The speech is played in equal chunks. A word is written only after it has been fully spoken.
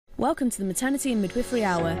Welcome to the Maternity and Midwifery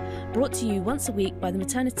Hour, brought to you once a week by the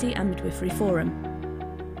Maternity and Midwifery Forum.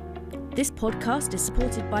 This podcast is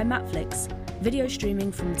supported by Matflix, video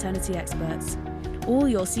streaming from maternity experts. All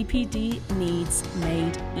your CPD needs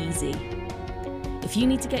made easy. If you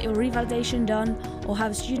need to get your revalidation done or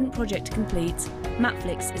have a student project to complete,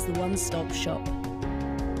 Matflix is the one-stop shop.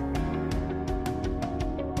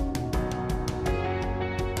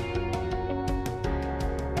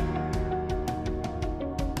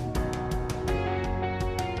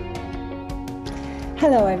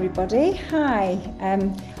 Hello everybody, hi,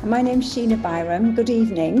 my name's Sheena Byrom, good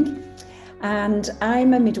evening, and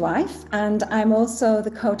I'm a midwife and I'm also the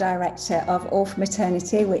co-director of All for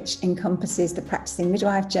Maternity, which encompasses the Practicing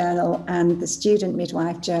Midwife Journal and the Student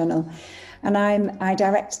Midwife Journal, and I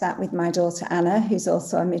direct that with my daughter Anna, who's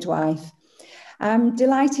also a midwife. I'm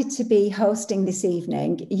delighted to be hosting this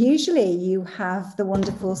evening. Usually you have the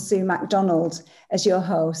wonderful Sue MacDonald as your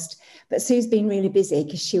host, but Sue's been really busy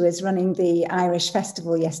because she was running the Irish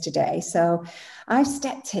Festival yesterday. So I've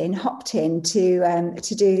hopped in to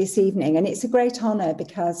do this evening. And it's a great honour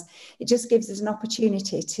because it just gives us an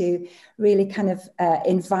opportunity to really kind of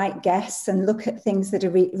invite guests and look at things that are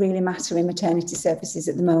really matter in maternity services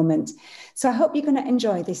at the moment. So I hope you're going to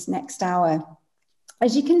enjoy this next hour.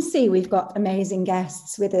 As you can see, we've got amazing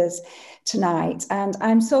guests with us tonight, and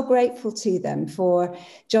I'm so grateful to them for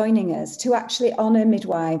joining us to actually honour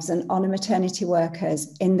midwives and honour maternity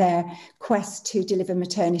workers in their quest to deliver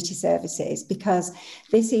maternity services, because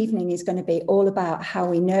this evening is going to be all about how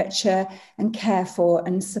we nurture and care for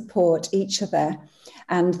and support each other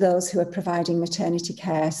and those who are providing maternity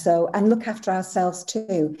care. So, and look after ourselves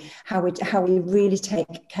too, how we really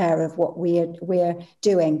take care of what we're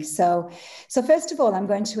doing. So first of all, I'm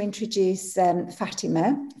going to introduce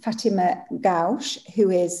Fatima Ghauoch, who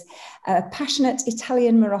is a passionate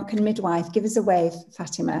Italian-Moroccan midwife. Give us a wave,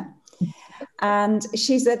 Fatima. And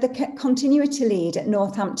she's the Continuity Lead at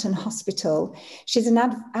Northampton Hospital. She's an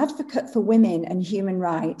advocate for women and human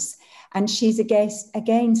rights, and she's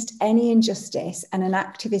against any injustice and an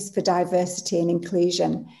activist for diversity and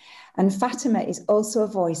inclusion. And Fatima is also a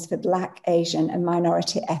voice for Black, Asian and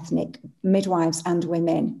minority ethnic midwives and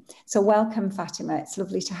women. So welcome, Fatima. It's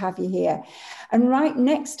lovely to have you here. And right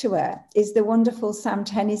next to her is the wonderful Sam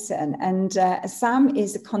Tennyson. And Sam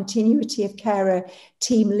is a continuity of carer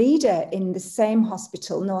team leader in the same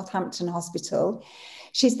hospital, Northampton Hospital.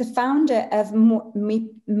 She's the founder of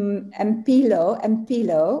Mpilo,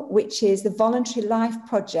 which is the voluntary life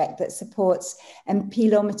project that supports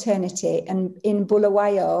Mpilo maternity in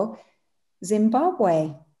Bulawayo,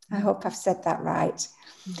 Zimbabwe. I hope I've said that right.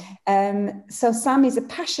 So Sam is a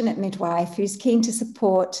passionate midwife who's keen to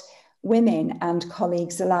support women and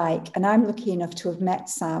colleagues alike. And I'm lucky enough to have met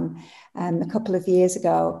Sam a couple of years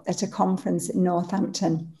ago at a conference in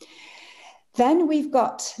Northampton. Then we've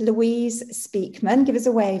got Louise Speakman. Give us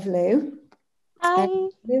a wave, Lou. Hi.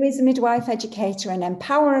 Lou is a midwife educator and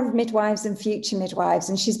empowerer of midwives and future midwives.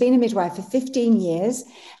 And she's been a midwife for 15 years,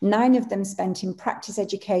 9 of them spent in practice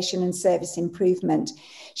education and service improvement.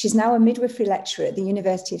 She's now a midwifery lecturer at the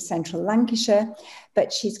University of Central Lancashire,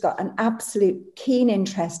 but she's got an absolute keen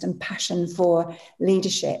interest and passion for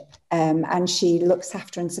leadership. And she looks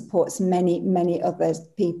after and supports many, many other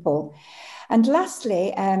people. And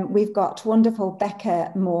lastly, we've got wonderful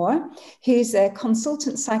Becca Moore, who's a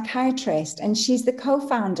consultant psychiatrist, and she's the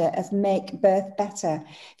co-founder of Make Birth Better.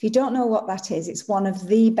 If you don't know what that is, it's one of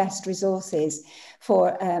the best resources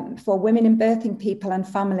for women and birthing people and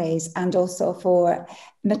families, and also for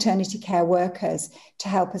maternity care workers to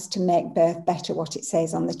help us to make birth better, what it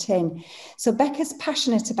says on the tin. So Becca's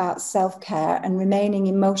passionate about self-care and remaining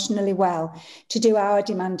emotionally well to do our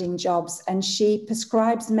demanding jobs, and she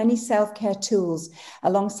prescribes many self-care tools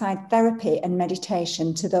alongside therapy and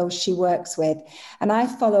meditation to those she works with. And I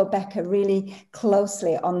follow Becca really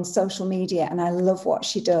closely on social media, and I love what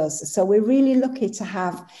she does. So we're really lucky to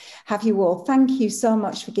have you all. Thank you so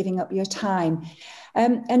much for giving up your time.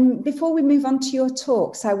 And before we move on to your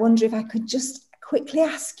talks, I wonder if I could just quickly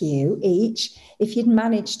ask you each if you'd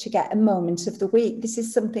managed to get a moment of the week. This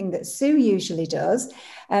is something that Sue usually does,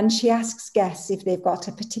 and she asks guests if they've got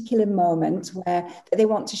a particular moment where they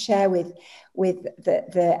want to share with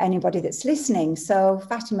anybody that's listening. So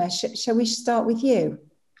Fatima, shall we start with you?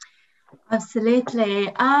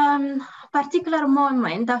 Absolutely. Particular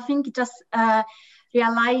moment, I think just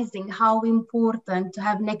realizing how important to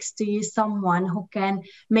have next to you someone who can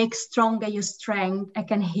make stronger your strength and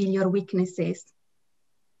can heal your weaknesses.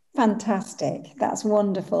 Fantastic. That's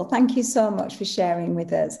wonderful. Thank you so much for sharing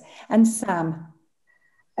with us. And Sam?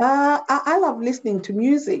 I love listening to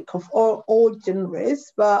music of all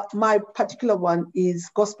genres, but my particular one is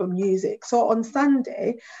gospel music. So on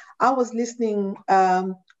Sunday, I was listening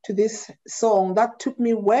to this song that took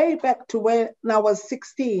me way back to when I was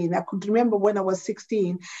 16. I could remember when I was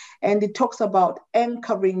 16, and it talks about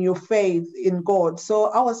anchoring your faith in God. So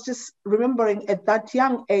I was just remembering at that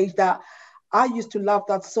young age that I used to love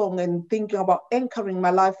that song and thinking about anchoring my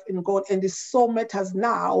life in God. And it so matters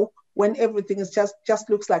now when everything is just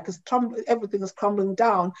looks like everything is crumbling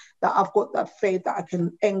down, that I've got that faith that I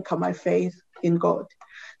can anchor my faith in God.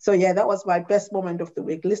 So yeah, that was my best moment of the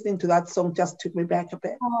week. Listening to that song just took me back a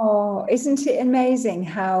bit. Oh, isn't it amazing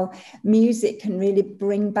how music can really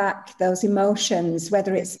bring back those emotions,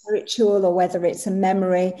 whether it's spiritual or whether it's a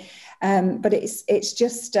memory. But it's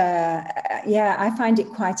just, yeah, I find it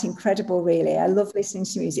quite incredible, really. I love listening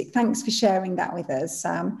to music. Thanks for sharing that with us,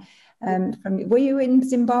 Sam. Were you in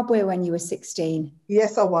Zimbabwe when you were 16?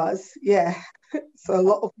 Yes, I was. Yeah. So a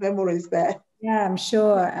lot of memories there. Yeah, I'm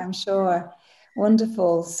sure.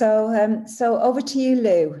 Wonderful. So over to you,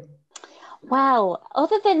 Lou. Well,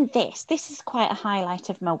 other than this is quite a highlight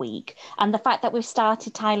of my week. And the fact that we've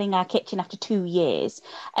started tiling our kitchen after 2 years.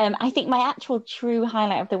 I think my actual true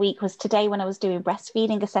highlight of the week was today when I was doing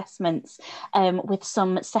breastfeeding assessments with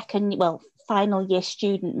some final year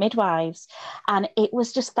student midwives, and it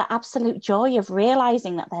was just the absolute joy of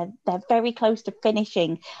realizing that they're very close to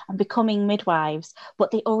finishing and becoming midwives,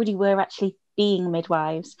 but they already were actually being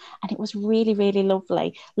midwives. And it was really, really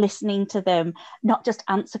lovely listening to them not just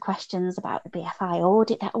answer questions about the BFI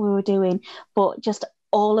audit that we were doing, but just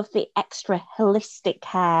all of the extra holistic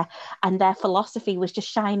care, and their philosophy was just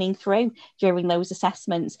shining through during those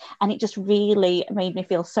assessments. And it just really made me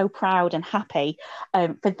feel so proud and happy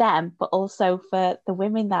for them, but also for the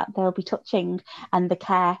women that they'll be touching, and the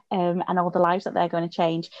care and all the lives that they're going to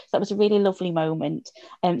change. So that was a really lovely moment,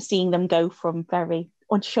 seeing them go from very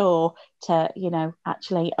unsure to,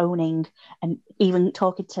 actually owning and even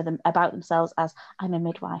talking to them about themselves as, I'm a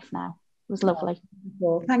midwife now. It was lovely.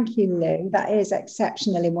 Wonderful. Thank you, Lou. That is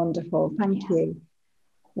exceptionally wonderful. Thank you.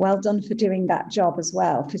 Well done for doing that job as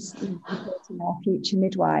well, for supporting our future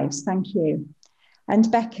midwives. Thank you. And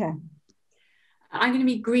Becca? I'm going to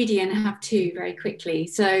be greedy and have two very quickly.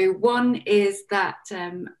 So one is that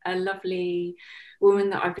a lovely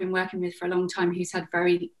woman that I've been working with for a long time, who's had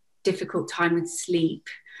very difficult time with sleep.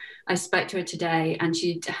 I spoke to her today, and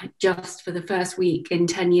she just for the first week in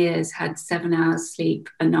 10 years had 7 hours sleep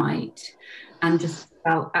a night, and just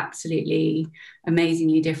felt absolutely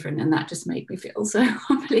amazingly different. And that just made me feel so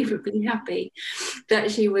unbelievably happy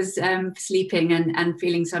that she was sleeping and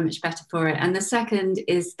feeling so much better for it. And the second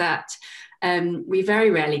is that we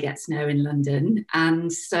very rarely get snow in London.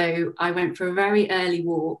 And so I went for a very early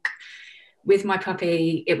walk with my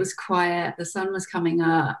puppy. It was quiet, the sun was coming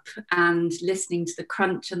up, and listening to the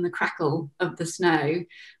crunch and the crackle of the snow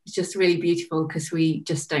was just really beautiful, because we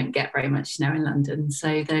just don't get very much snow in London.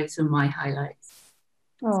 So those are my highlights.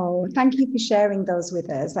 Oh, thank you for sharing those with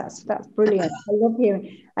us. That's brilliant. I love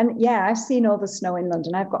hearing. And yeah, I've seen all the snow in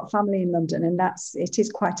London. I've got family in London, and it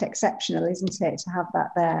is quite exceptional, isn't it, to have that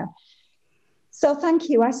there. So thank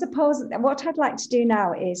you. I suppose what I'd like to do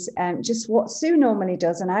now is just what Sue normally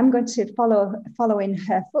does, and I'm going to follow in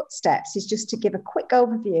her footsteps, is just to give a quick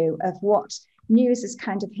overview of what news has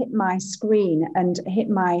kind of hit my screen and hit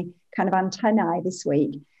my kind of antennae this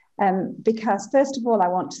week. Because first of all, I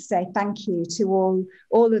want to say thank you to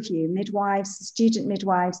all of you, midwives, student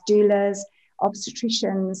midwives, doulas,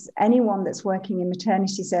 obstetricians, anyone that's working in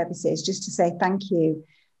maternity services, just to say thank you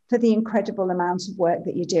for the incredible amount of work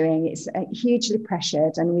that you're doing. It's hugely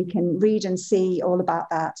pressured, and we can read and see all about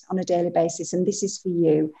that on a daily basis. And this is for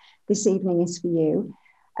you. This evening is for you.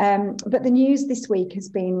 But the news this week has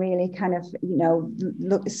been really kind of,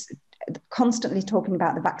 constantly talking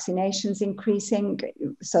about the vaccinations increasing.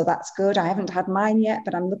 So that's good. I haven't had mine yet,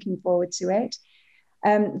 but I'm looking forward to it.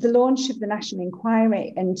 The launch of the National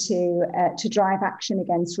Inquiry into to drive action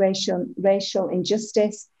against racial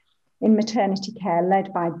injustice in maternity care,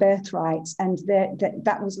 led by Birthrights, and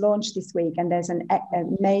that was launched this week, and there's an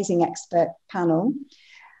amazing expert panel.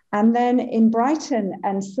 And then in Brighton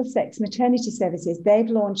and Sussex Maternity Services, they've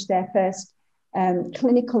launched their first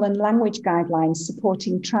clinical and language guidelines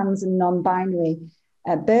supporting trans and non-binary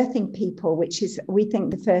birthing people, which is, we think,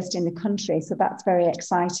 the first in the country. So that's very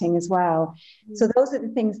exciting as well. So those are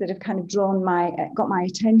the things that have kind of got my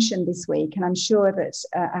attention this week, and I'm sure that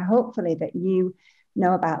hopefully that you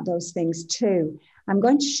know about those things too. I'm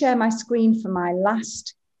going to share my screen for my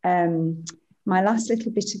last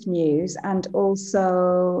little bit of news, and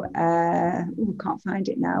also can't find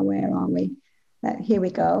it now. Where are we? Here we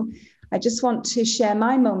go. I just want to share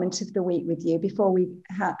my moment of the week with you before we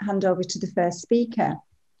hand over to the first speaker.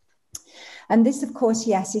 And this, of course,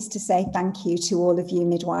 yes, is to say thank you to all of you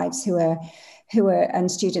midwives who are and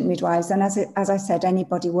student midwives, and as I said,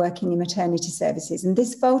 anybody working in maternity services. And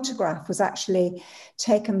this photograph was actually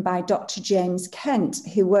taken by Dr. James Kent,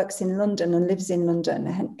 who works in London and lives in London.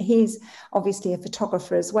 And he's obviously a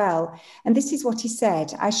photographer as well. And this is what he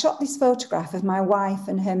said: "I shot this photograph of my wife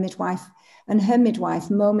and her midwife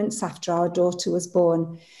moments after our daughter was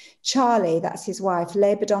born. Charlie," that's his wife,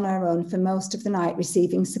 laboured on her own for most of the night,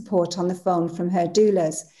 receiving support on the phone from her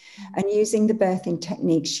doulas and using the birthing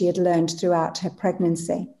techniques she had learned throughout her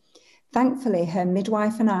pregnancy. Thankfully, her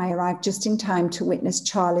midwife and I arrived just in time to witness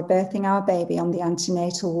Charlie birthing our baby on the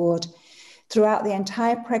antenatal ward. Throughout the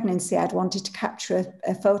entire pregnancy, I'd wanted to capture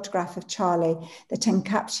a photograph of Charlie that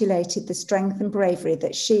encapsulated the strength and bravery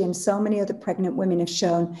that she and so many other pregnant women have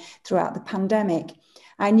shown throughout the pandemic.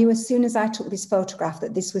 I knew as soon as I took this photograph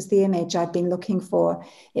that this was the image I'd been looking for.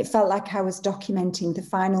 It felt like I was documenting the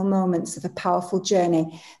final moments of a powerful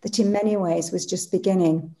journey that in many ways was just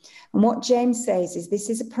beginning." And what James says is this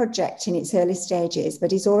is a project in its early stages,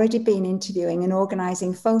 but he's already been interviewing and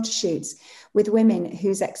organising photo shoots with women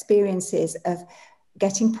whose experiences of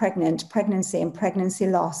getting pregnant, pregnancy and pregnancy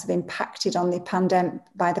loss have impacted on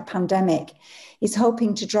by the pandemic. He's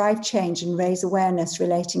hoping to drive change and raise awareness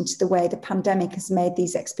relating to the way the pandemic has made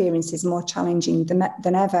these experiences more challenging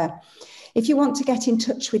than ever. If you want to get in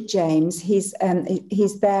touch with James, he's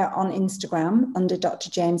there on Instagram under Dr.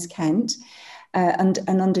 James Kent. And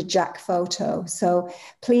under Jack Photo. So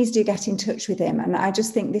please do get in touch with him. And I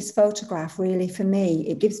just think this photograph really, for me,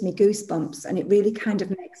 it gives me goosebumps, and it really kind of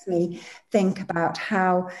makes me think about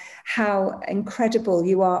how incredible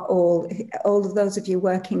you are all of those of you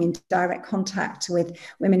working in direct contact with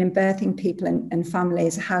women and birthing people and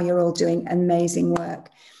families, how you're all doing amazing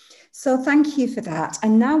work. So thank you for that.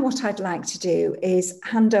 And now what I'd like to do is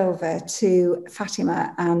hand over to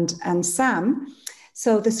Fatima and Sam.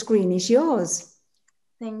 So the screen is yours.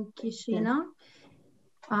 Thank you, Sheena.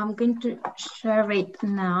 I'm going to share it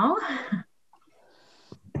now.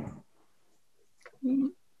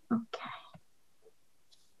 Okay.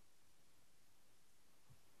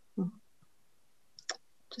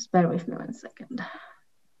 Just bear with me 1 second.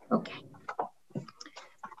 Okay.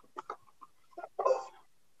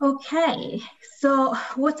 Okay, so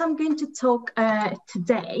what I'm going to talk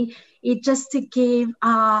today is just to give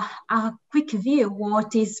a quick view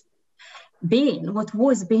what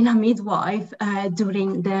was being a midwife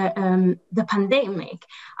during the pandemic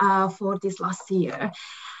for this last year.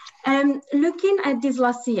 Looking at this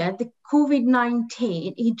last year, the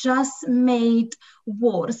COVID-19, it just made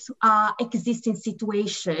worse existing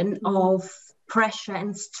situation of pressure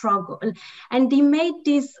and struggle, and they made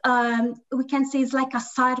this we can say it's like a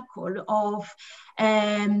circle of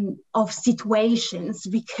situations,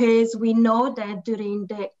 because we know that during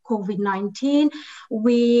the COVID-19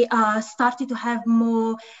 we started to have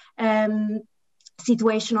more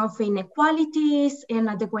situation of inequalities,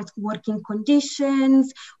 inadequate working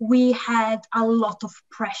conditions. We had a lot of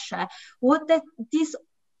pressure. This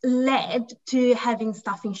led to having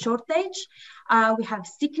staffing shortage. We have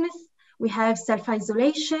sickness. We have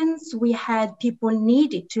self-isolations. We had people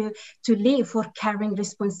needed to leave for carrying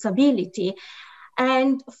responsibility.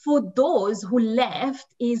 And for those who left,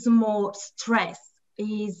 is more stress,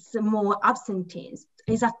 is more absenteeism,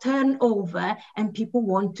 is a turnover, and people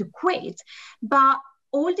want to quit. But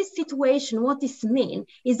all this situation, what this means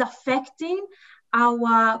is affecting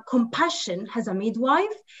our compassion as a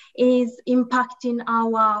midwife, is impacting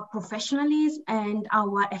our professionalism and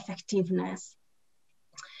our effectiveness.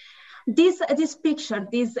 This picture,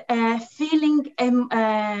 this feeling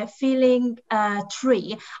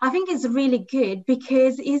tree, I think is really good,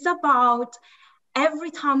 because it's about every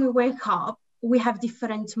time we wake up, we have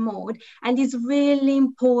different mode, and it's really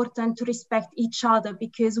important to respect each other,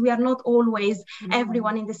 because we are not always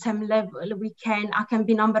everyone in the same level. I can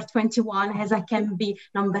be number 21 as I can be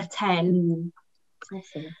number 10.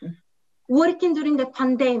 Absolutely. Working during the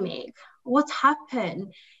pandemic, what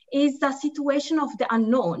happened is the situation of the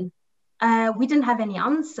unknown. We didn't have any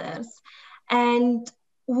answers, and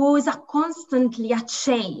was constantly a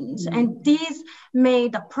change. And this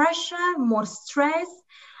made the pressure, more stress,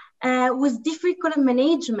 was difficult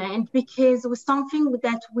management, because it was something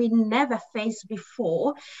that we never faced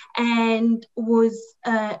before, and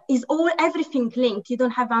everything linked. You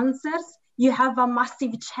don't have answers, you have a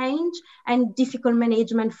massive change and difficult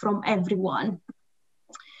management from everyone.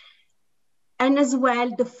 And as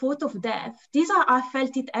well, the thought of death. I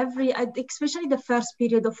felt it especially the first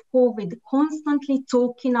period of COVID, constantly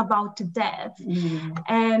talking about death.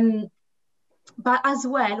 but as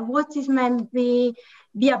well, what if men be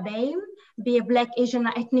a BAME, be a Black, Asian,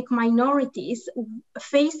 ethnic minorities,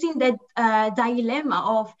 facing that dilemma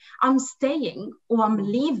of I'm staying or I'm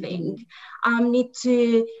leaving.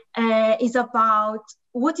 Is about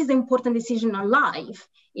what is the important decision in life,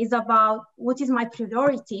 is about what is my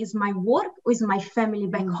priority, is my work or is my family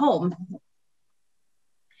back home?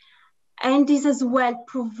 And this as well,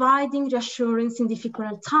 providing reassurance in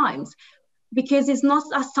difficult times, because it's not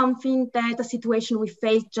something that a situation we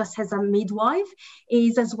face just as a midwife,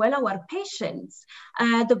 is as well our patients,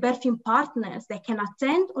 the birthing partners, they can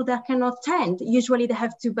attend or they cannot attend. Usually they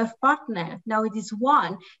have two birth partners. Now it is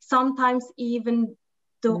one. Sometimes even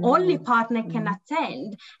the only partner can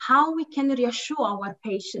attend. How we can reassure our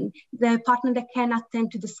patient, the partner that can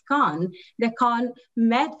attend to the scan, they can't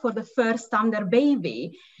med for the first time their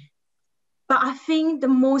baby. But I think the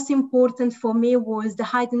most important for me was the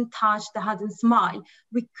hidden touch, the hidden smile.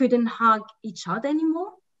 We couldn't hug each other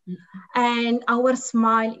anymore. And our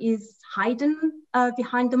smile is hidden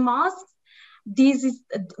behind the mask. This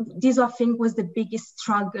I think was the biggest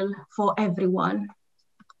struggle for everyone.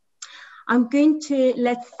 I'm going to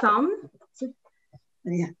let Sam.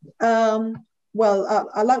 Well,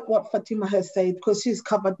 I like what Fatima has said, because she's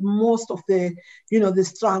covered most of the, the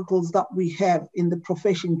struggles that we have in the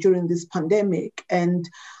profession during this pandemic. And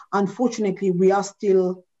unfortunately, we are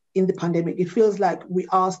still in the pandemic. It feels like we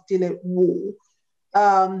are still at war.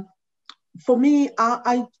 For me,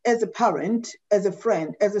 I, as a parent, as a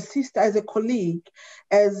friend, as a sister, as a colleague,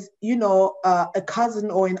 as, a cousin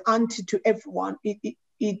or an auntie to everyone,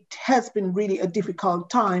 it has been really a difficult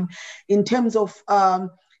time in terms of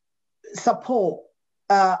support.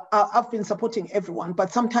 I've been supporting everyone,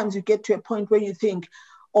 but sometimes you get to a point where you think,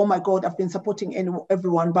 oh my God, I've been supporting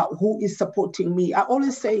everyone, but who is supporting me? I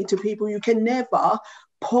always say to people, you can never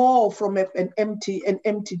pour from an empty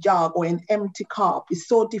jug or an empty cup. It's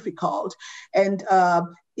so difficult. And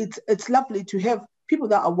it's lovely to have people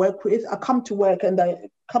that I work with. I come to work and I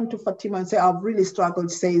come to Fatima and say, I've really struggled,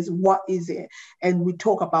 says, what is it? And we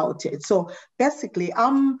talk about it. So basically,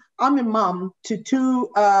 I'm a mom to two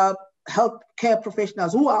healthcare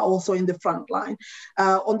professionals who are also in the front line.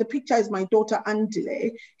 On the picture is my daughter,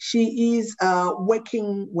 Andile. She is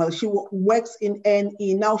working, she works in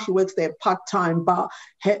NE. Now she works there part-time, but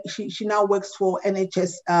she now works for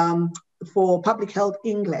NHS, for Public Health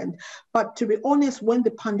England. But to be honest, when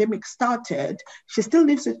the pandemic started, she still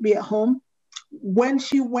lives with me at home. When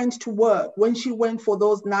she went to work, when she went for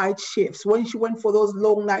those night shifts, when she went for those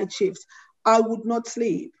long night shifts, I would not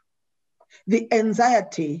sleep. The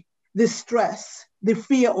anxiety, the stress, the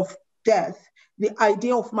fear of death, the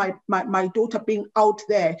idea of my daughter being out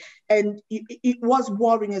there, and it was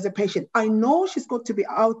worrying as a patient. I know she's got to be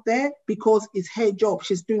out there because it's her job.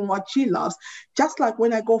 She's doing what she loves. Just like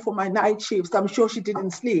when I go for my night shifts, I'm sure she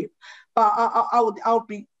didn't sleep, but I would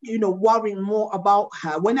be, worrying more about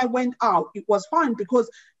her. When I went out, it was fine because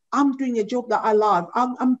I'm doing a job that I love.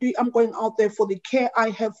 I'm going out there for the care I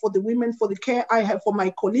have for the women, for the care I have for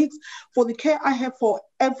my colleagues, for the care I have for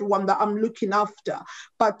everyone that I'm looking after.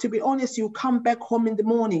 But to be honest, you come back home in the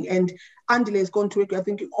morning and Andile is going to work. You're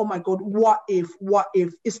thinking, oh my God, what if?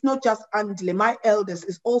 It's not just Andile. My eldest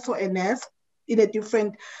is also a nurse in a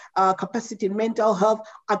different capacity in mental health.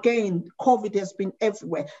 Again, COVID has been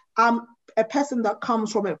everywhere. I'm a person that comes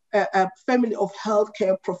from a family of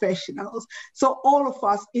healthcare professionals. So all of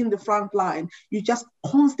us in the front line, you're just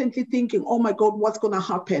constantly thinking, oh my God, what's going to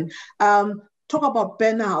happen? Talk about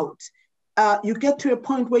burnout. You get to a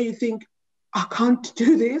point where you think, I can't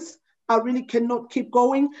do this. I really cannot keep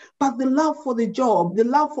going. But the love for the job, the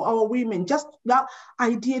love for our women, just that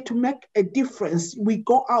idea to make a difference. We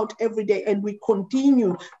go out every day and we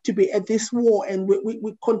continue to be at this war, and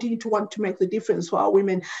we continue to want to make the difference for our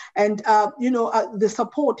women. And, the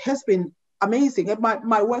support has been amazing. At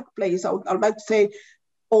my workplace, I would like to say,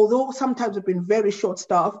 although sometimes we've been very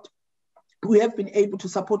short-staffed, we have been able to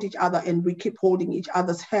support each other and we keep holding each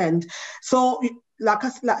other's hand. So there's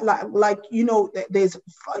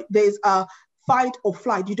a fight or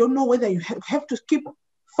flight. You don't know whether you have to keep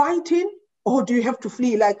fighting or do you have to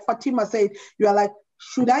flee. Like Fatima said, you are like,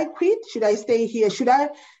 should I quit? Should I stay here? Should I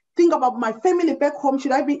think about my family back home?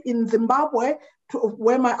 Should I be in Zimbabwe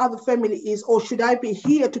where my other family is, or should I be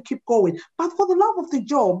here to keep going? But for the love of the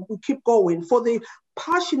job, we keep going. For the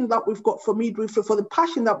passion that we've got for midwifery, for the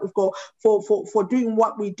passion that we've got for doing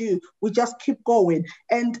what we do, we just keep going.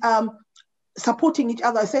 And supporting each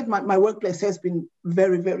other. I said my workplace has been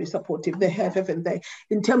very, very supportive. They have, haven't they?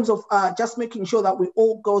 In terms of just making sure that we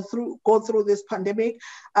all go through this pandemic.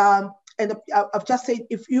 and I've just said,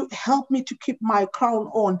 if you help me to keep my crown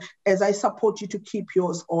on as I support you to keep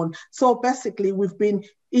yours on. So basically we've been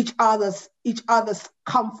each other's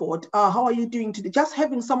comfort. How are you doing today? Just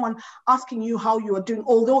having someone asking you how you are doing,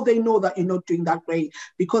 although they know that you're not doing that great,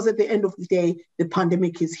 because at the end of the day, the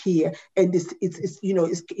pandemic is here and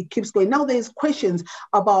it keeps going. Now there's questions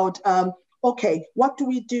about, okay, what do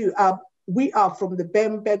we do? We are from the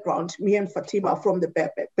BEM background, me and Fatima are from the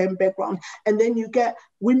BEM background, and then you get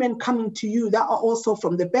women coming to you that are also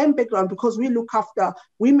from the BEM background, because we look after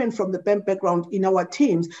women from the BEM background in our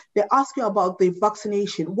teams. They ask you about the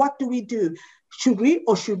vaccination. What do we do? Should we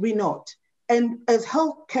or should we not? And as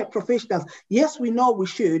healthcare professionals, yes, we know we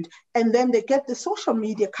should. And then they get the social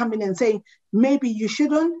media coming and saying, maybe you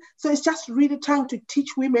shouldn't. So it's just really trying to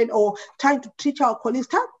teach women, or trying to teach our colleagues,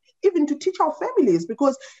 even to teach our families,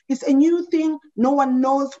 because it's a new thing. No one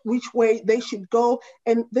knows which way they should go.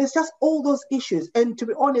 And there's just all those issues. And to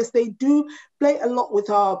be honest, they do play a lot with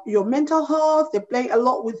your mental health. They play a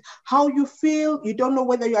lot with how you feel. You don't know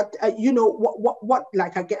whether you're, what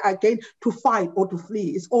like again, to fight or to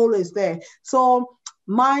flee. It's always there. So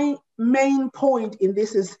my main point in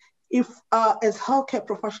this is, if as healthcare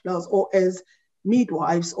professionals, or as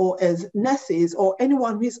midwives, or as nurses, or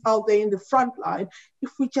anyone who's out there in the front line, if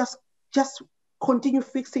we just continue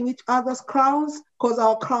fixing each other's crowns, because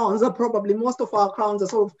our crowns are probably, most of our crowns are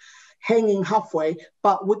sort of hanging halfway,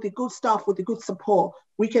 but with the good stuff, with the good support,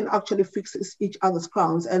 we can actually fix each other's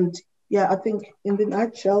crowns. And yeah, I think in the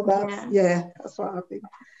nutshell, that's what I think.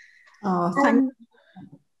 Oh, thank you.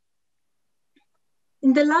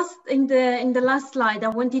 In the last slide, I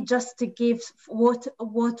wanted just to give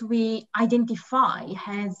what we identify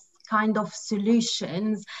as kind of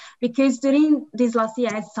solutions, because during this last year,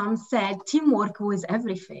 as Sam said, teamwork was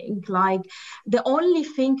everything. Like, the only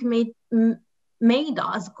thing made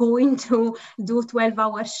us going to do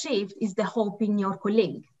 12-hour shift is the hope in your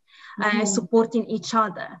colleague. Supporting each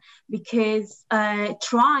other, because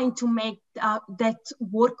trying to make that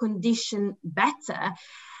work condition better.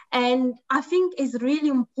 And I think it's really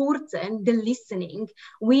important, the listening.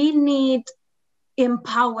 We need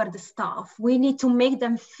empower the staff. We need to make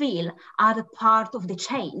them feel are a part of the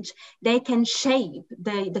change. They can shape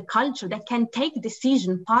the culture. They can take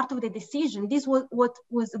decision, part of the decision. This was what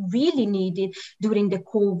was really needed during the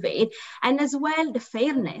COVID. And as well, the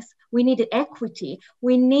fairness. We need equity.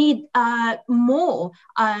 We need more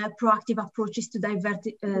proactive approaches to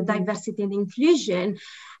diversity and inclusion.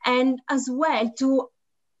 And as well, to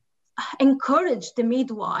encourage the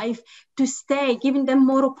midwife to stay, giving them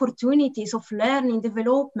more opportunities of learning,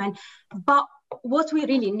 development. But what we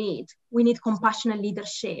really need, we need compassionate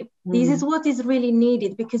leadership. This is what is really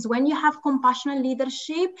needed, because when you have compassionate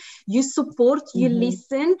leadership, you support, you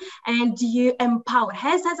listen, and you empower.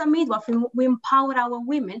 As a midwife, we empower our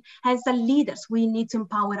women. As the leaders, we need to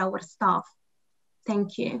empower our staff.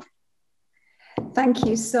 Thank you. Thank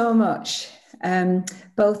you so much,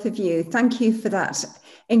 both of you. Thank you for that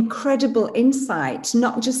incredible insight,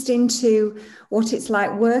 not just into what it's like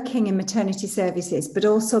working in maternity services, but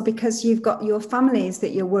also because you've got your families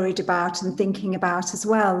that you're worried about and thinking about as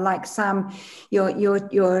well, like Sam,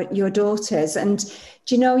 your daughters. And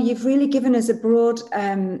do you know, you've really given us a broad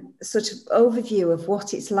sort of overview of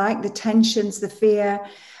what it's like, the tensions, the fear,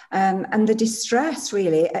 and the distress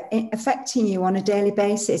really affecting you on a daily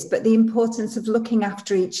basis, but the importance of looking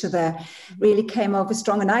after each other really came over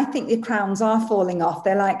strong. And I think the crowns are falling off.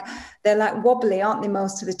 They're like wobbly, aren't they,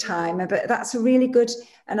 most of the time? But that's a really good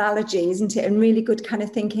analogy, isn't it? And really good kind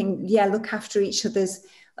of thinking. Yeah, look after each other's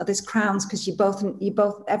crowns, because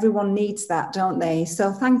everyone needs that, don't they?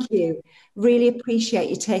 So thank you. Really appreciate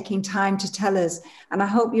you taking time to tell us, and I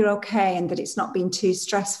hope you're okay and that it's not been too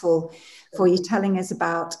stressful for you telling us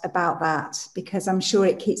about that, because I'm sure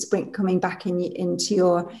it keeps coming back into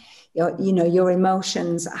your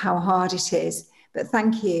emotions, how hard it is. But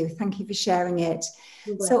thank you for sharing it.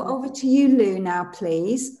 So over to you, Lou, now,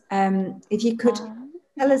 please. If you could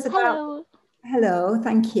tell us about. Hello,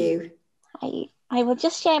 thank you. I will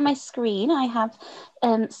just share my screen. I have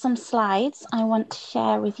some slides I want to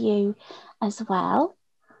share with you as well.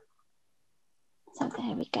 So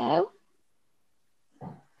there we go.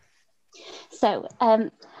 So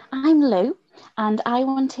I'm Lou, and I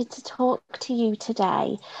wanted to talk to you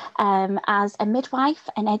today as a midwife,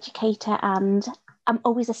 an educator, and I'm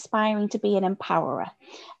always aspiring to be an empowerer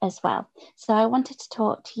as well. So I wanted to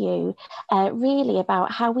talk to you really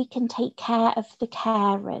about how we can take care of the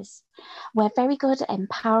carers. We're very good at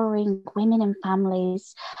empowering women and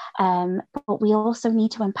families, but we also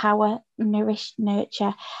need to empower, nourish,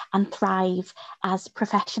 nurture, and thrive as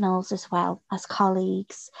professionals as well, as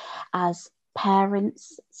colleagues, as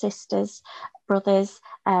parents, sisters, brothers,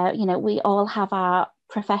 we all have our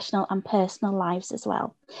professional and personal lives as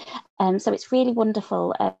well. So it's really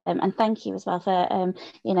wonderful, and thank you as well for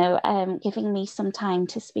giving me some time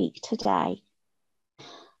to speak today.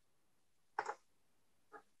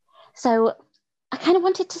 So I kind of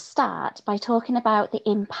wanted to start by talking about the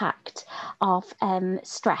impact of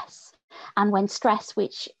stress, and when stress,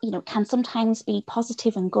 which can sometimes be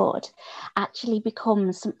positive and good, actually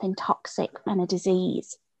becomes something toxic and a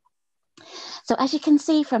disease. So as you can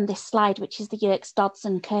see from this slide, which is the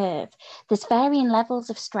Yerkes-Dodson curve, there's varying levels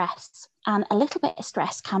of stress, and a little bit of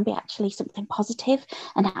stress can be actually something positive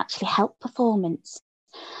and actually help performance.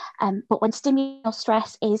 But when stimulus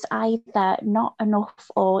stress is either not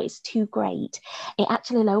enough or is too great, it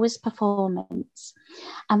actually lowers performance.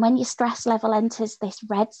 And when your stress level enters this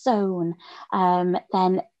red zone,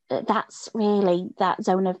 then that's really that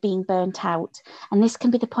zone of being burnt out. And this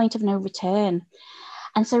can be the point of no return.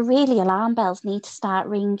 And so really alarm bells need to start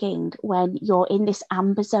ringing when you're in this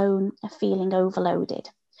amber zone of feeling overloaded.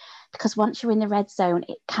 Because once you're in the red zone,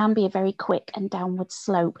 it can be a very quick and downward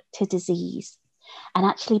slope to disease. And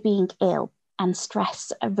actually being ill and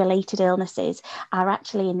stress-related illnesses are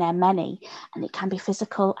actually in there many. And it can be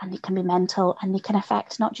physical and it can be mental, and they can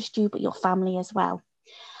affect not just you, but your family as well.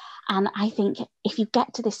 And I think if you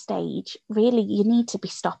get to this stage, really, you need to be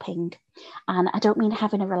stopping. And I don't mean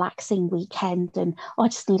having a relaxing weekend and, I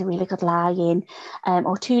just need a really good lie-in,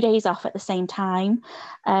 or 2 days off at the same time,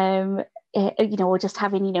 or just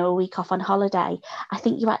having, a week off on holiday. I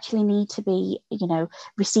think you actually need to be,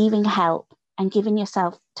 receiving help and giving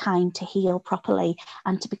yourself time to heal properly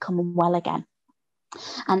and to become well again.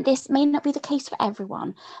 And this may not be the case for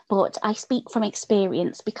everyone, but I speak from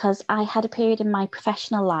experience because I had a period in my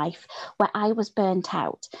professional life where I was burnt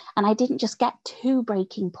out, and I didn't just get to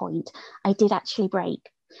breaking point, I did actually break.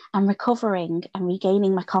 And recovering and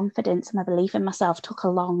regaining my confidence and my belief in myself took a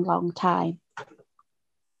long, long time.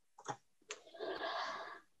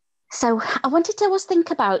 So I wanted to always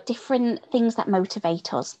think about different things that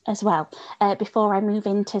motivate us as well, before I move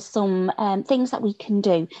into some things that we can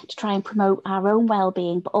do to try and promote our own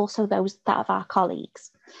well-being, but also that of our colleagues.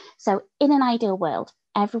 So in an ideal world,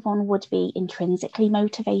 everyone would be intrinsically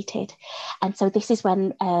motivated. And so this is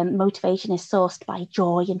when motivation is sourced by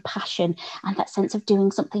joy and passion and that sense of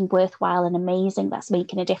doing something worthwhile and amazing that's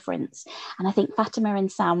making a difference. And I think Fatima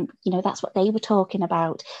and Sam, that's what they were talking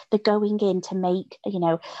about. They're going in to make,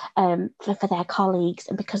 for their colleagues,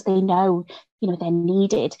 and because they know, they're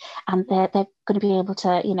needed, and they're going to be able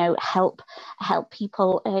to, help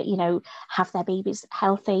people, have their babies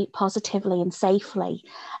healthy, positively and safely,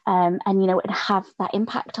 and have that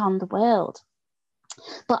impact on the world.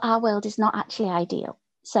 But our world is not actually ideal.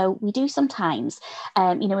 So we do sometimes,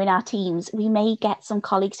 in our teams, we may get some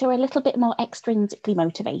colleagues who are a little bit more extrinsically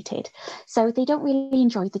motivated. So they don't really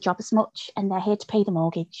enjoy the job as much, and they're here to pay the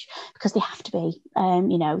mortgage because they have to be, they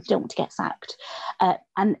don't want to get sacked.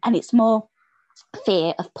 And it's more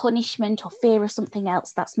fear of punishment or fear of something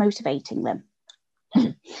else that's motivating them.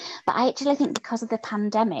 But I actually think because of the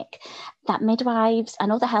pandemic, that midwives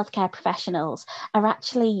and other healthcare professionals are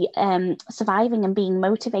actually surviving and being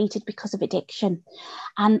motivated because of addiction.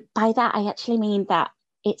 And by that, I actually mean that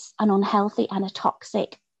it's an unhealthy and a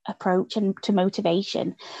toxic approach and to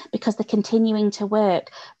motivation, because they're continuing to work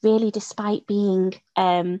really despite being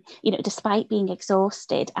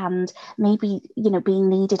exhausted and maybe being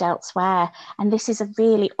needed elsewhere. And this is a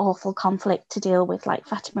really awful conflict to deal with, like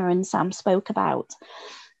Fatima and Sam spoke about.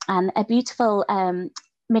 And a beautiful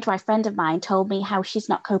midwife friend of mine told me how she's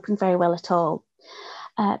not coping very well at all.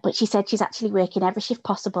 But she said she's actually working every shift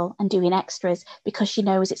possible and doing extras because she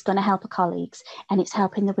knows it's going to help her colleagues and it's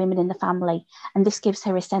helping the women in the family. And this gives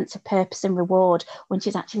her a sense of purpose and reward when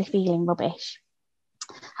she's actually feeling rubbish.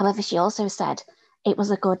 However, she also said it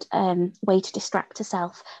was a good way to distract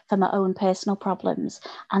herself from her own personal problems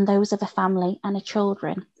and those of her family and her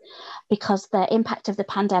children, because the impact of the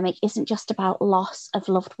pandemic isn't just about loss of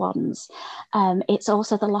loved ones. It's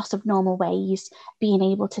also the loss of normal ways, being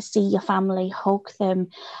able to see your family, hug them,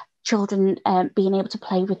 children being able to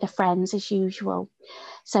play with their friends as usual.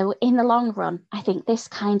 So in the long run, I think this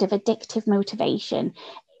kind of addictive motivation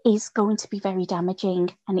is going to be very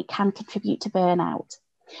damaging, and it can contribute to burnout.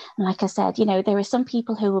 And like I said, there are some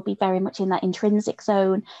people who will be very much in that intrinsic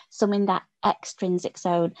zone, some in that extrinsic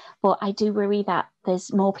zone. But I do worry that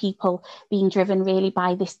there's more people being driven really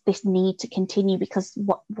by this need to continue because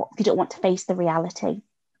what they don't want to face the reality.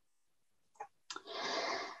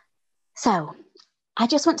 So I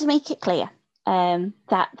just want to make it clear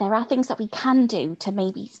that there are things that we can do to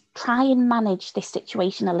maybe try and manage this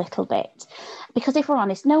situation a little bit. Because if we're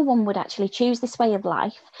honest, no one would actually choose this way of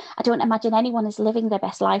life. I don't imagine anyone is living their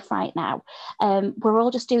best life right now. We're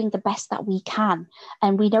all just doing the best that we can.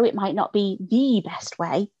 And we know it might not be the best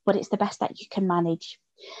way, but it's the best that you can manage.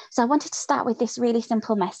 So I wanted to start with this really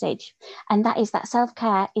simple message, and that is that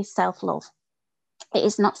self-care is self-love. It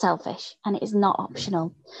is not selfish and it is not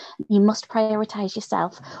optional. You must prioritise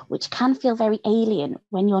yourself, which can feel very alien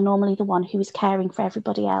when you're normally the one who is caring for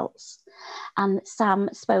everybody else. And Sam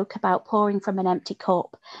spoke about pouring from an empty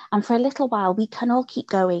cup. And for a little while, we can all keep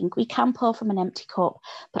going. We can pour from an empty cup,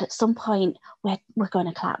 but at some point, we're going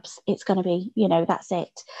to collapse. It's going to be, that's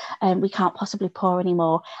it. We can't possibly pour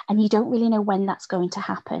anymore. And you don't really know when that's going to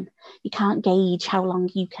happen. You can't gauge how long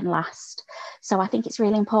you can last. So I think it's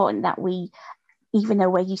really important that we, even though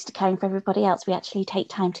we're used to caring for everybody else, we actually take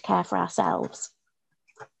time to care for ourselves.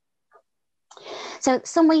 So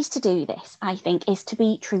some ways to do this, I think, is to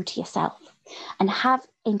be true to yourself and have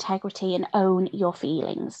integrity and own your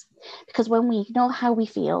feelings. Because when we ignore how we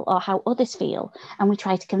feel or how others feel, and we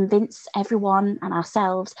try to convince everyone and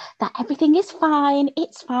ourselves that everything is fine,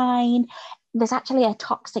 it's fine, there's actually a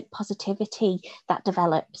toxic positivity that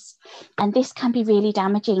develops. And this can be really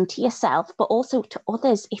damaging to yourself, but also to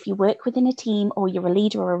others if you work within a team or you're a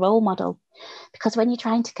leader or a role model. Because when you're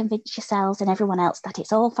trying to convince yourselves and everyone else that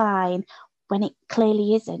it's all fine, when it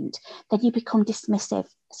clearly isn't, then you become dismissive.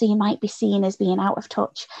 So you might be seen as being out of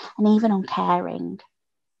touch and even uncaring.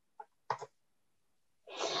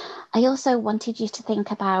 I also wanted you to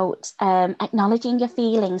think about acknowledging your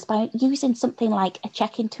feelings by using something like a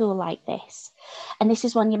check-in tool like this. And this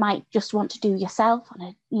is one you might just want to do yourself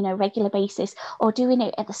on a regular basis, or doing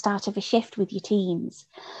it at the start of a shift with your teams.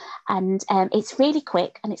 And it's really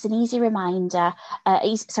quick and it's an easy reminder.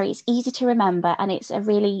 It's easy to remember, and it's a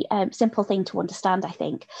really simple thing to understand, I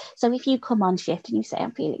think. So if you come on shift and you say,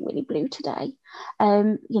 I'm feeling really blue today,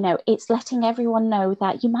 it's letting everyone know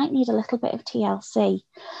that you might need a little bit of TLC,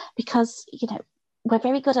 because, we're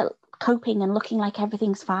very good at coping and looking like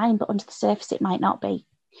everything's fine, but under the surface, it might not be.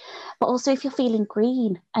 But also if you're feeling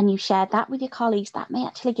green and you share that with your colleagues, that may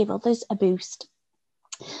actually give others a boost.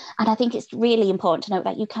 And I think it's really important to note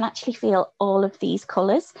that you can actually feel all of these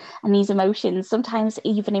colours and these emotions, sometimes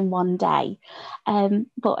even in one day.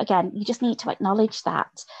 But again, you just need to acknowledge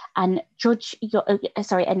that and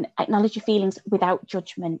acknowledge your feelings without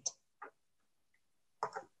judgment.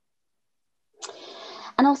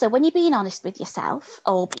 And also, when you're being honest with yourself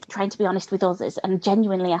or trying to be honest with others and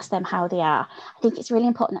genuinely ask them how they are, I think it's really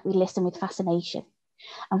important that we listen with fascination.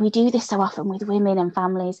 And we do this so often with women and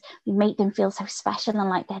families. We make them feel so special and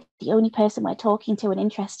like they're the only person we're talking to and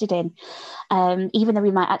interested in, even though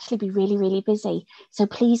we might actually be really, really busy. So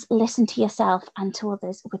please listen to yourself and to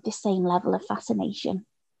others with the same level of fascination.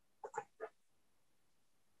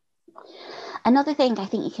 Another thing I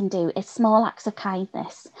think you can do is small acts of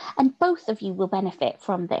kindness, and both of you will benefit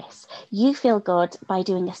from this. You feel good by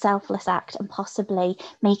doing a selfless act and possibly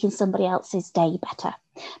making somebody else's day better,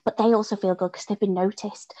 but they also feel good because they've been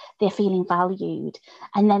noticed, they're feeling valued,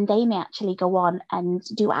 and then they may actually go on and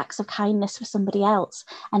do acts of kindness for somebody else,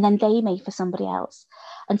 and then they may for somebody else.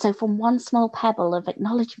 And so from one small pebble of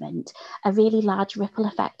acknowledgement, a really large ripple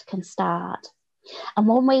effect can start. And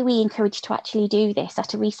one way we encouraged to actually do this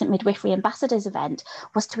at a recent Midwifery Ambassadors event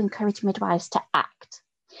was to encourage midwives to act.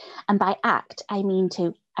 And by act, I mean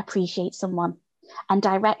to appreciate someone, and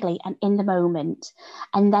directly and in the moment,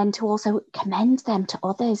 and then to also commend them to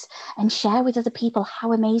others and share with other people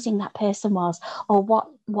how amazing that person was, or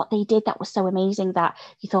what they did that was so amazing that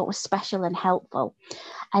you thought was special and helpful.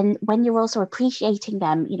 And when you're also appreciating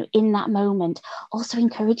them, in that moment, also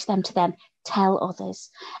encourage them to then tell others,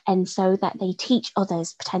 and so that they teach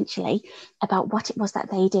others potentially about what it was that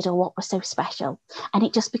they did or what was so special, and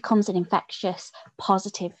it just becomes an infectious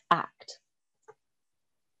positive act.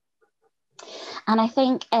 And I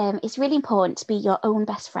think it's really important to be your own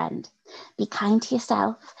best friend. Be kind to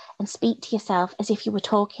yourself and speak to yourself as if you were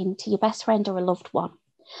talking to your best friend or a loved one.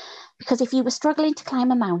 Because if you were struggling to climb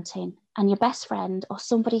a mountain and your best friend or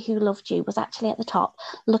somebody who loved you was actually at the top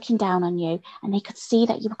looking down on you, and they could see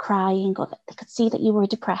that you were crying, or that they could see that you were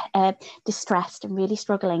distressed and really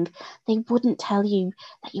struggling, they wouldn't tell you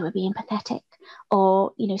that you were being pathetic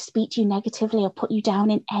or, speak to you negatively or put you down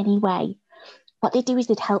in any way. What they'd do is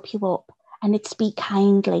they'd help you up, and they'd speak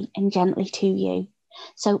kindly and gently to you.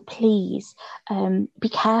 So please be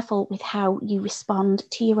careful with how you respond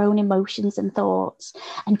to your own emotions and thoughts,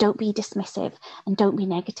 and don't be dismissive and don't be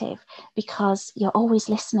negative, because you're always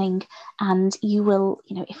listening, and you will,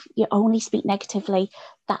 if you only speak negatively,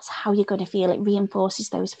 that's how you're going to feel. It reinforces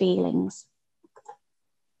those feelings.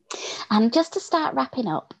 And just to start wrapping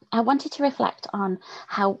up, I wanted to reflect on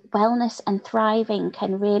how wellness and thriving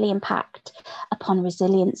can really impact upon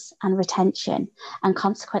resilience and retention, and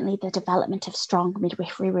consequently the development of strong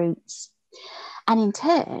midwifery roots. And in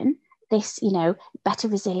turn, this, better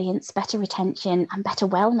resilience, better retention, and better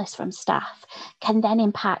wellness from staff can then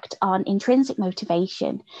impact on intrinsic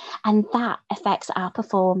motivation, and that affects our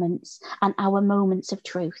performance and our moments of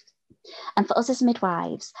truth. And for us as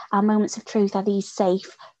midwives, our moments of truth are these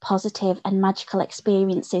safe, positive and magical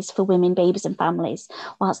experiences for women, babies and families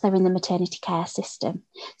whilst they're in the maternity care system.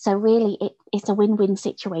 So really, it's a win-win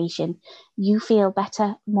situation. You feel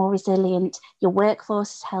better, more resilient, your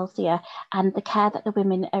workforce is healthier, and the care that the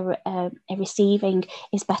women are receiving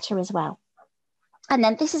is better as well. And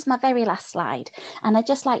then this is my very last slide. And I'd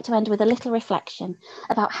just like to end with a little reflection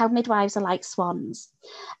about how midwives are like swans.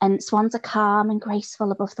 And swans are calm and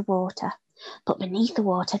graceful above the water, but beneath the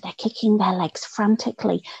water, they're kicking their legs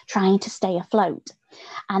frantically, trying to stay afloat.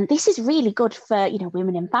 And this is really good for,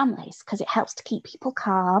 women and families, because it helps to keep people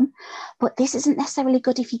calm. But this isn't necessarily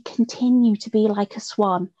good if you continue to be like a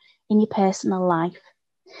swan in your personal life.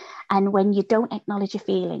 And when you don't acknowledge your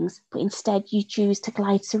feelings, but instead you choose to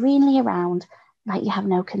glide serenely around like you have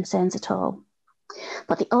no concerns at all.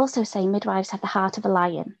 But they also say midwives have the heart of a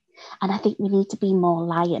lion, and I think we need to be more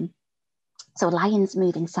lion. So lions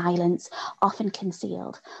move in silence, often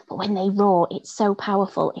concealed, but when they roar, it's so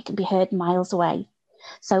powerful it can be heard miles away.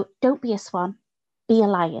 So don't be a swan, be a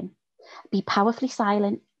lion. Be powerfully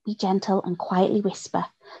silent, be gentle and quietly whisper,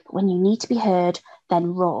 but when you need to be heard,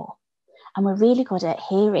 then roar. And we're really good at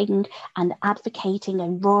hearing and advocating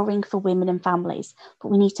and roaring for women and families, but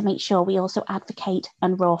we need to make sure we also advocate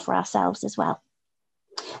and roar for ourselves as well.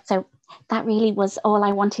 So that really was all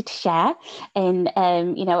I wanted to share. And,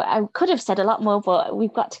 I could have said a lot more, but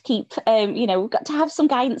we've got to keep, we've got to have some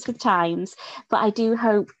guidance with times. But I do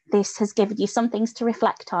hope this has given you some things to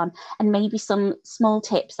reflect on, and maybe some small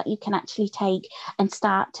tips that you can actually take and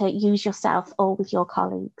start to use yourself or with your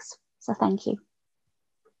colleagues. So thank you.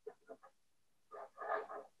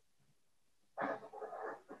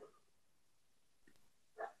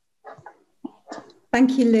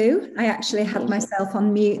 Thank you, Lou. I actually had myself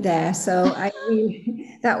on mute there, so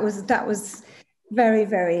that was very,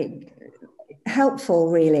 very helpful,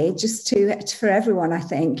 really, just for everyone. I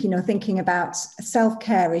think thinking about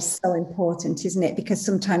self-care is so important, isn't it? Because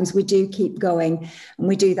sometimes we do keep going, and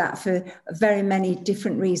we do that for very many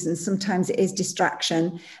different reasons. Sometimes it is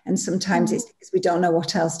distraction, and sometimes it's because we don't know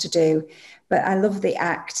what else to do. But I love the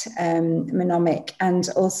act, Monomic, and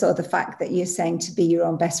also the fact that you're saying to be your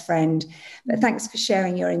own best friend. But thanks for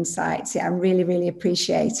sharing your insights. I really, really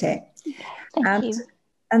appreciate it. Thank you.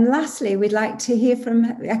 And lastly, we'd like to hear from,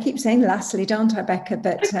 I keep saying lastly, don't I, Becca?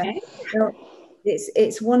 But okay.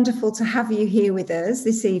 It's wonderful to have you here with us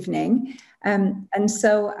this evening. And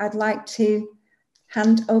so I'd like to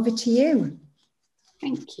hand over to you.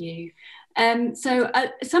 Thank you. So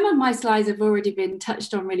some of my slides have already been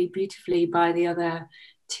touched on really beautifully by the other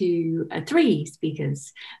three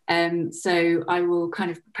speakers. So I will kind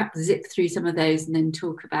of perhaps zip through some of those and then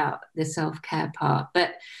talk about the self-care part.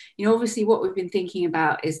 But, obviously what we've been thinking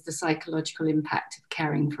about is the psychological impact of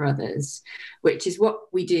caring for others, which is what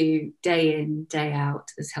we do day in, day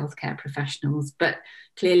out as healthcare professionals. But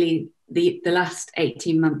clearly the last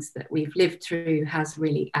 18 months that we've lived through has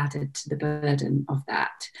really added to the burden of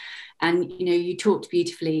that. And, you talked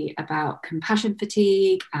beautifully about compassion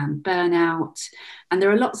fatigue and burnout. And there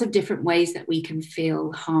are lots of different ways that we can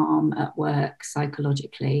feel harm at work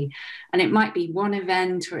psychologically. And it might be one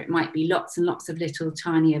event, or it might be lots and lots of little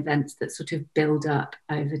tiny events that sort of build up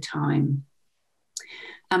over time.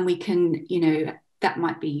 And we can, that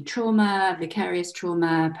might be trauma, vicarious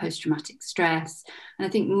trauma, post-traumatic stress. And I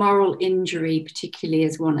think moral injury particularly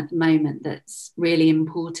is one at the moment that's really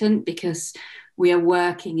important, because we are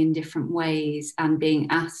working in different ways and being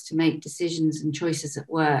asked to make decisions and choices at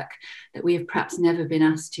work that we have perhaps never been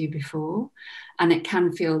asked to before. And it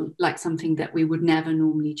can feel like something that we would never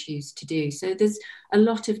normally choose to do. So there's a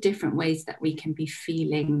lot of different ways that we can be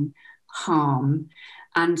feeling harm.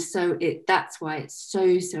 And so that's why it's so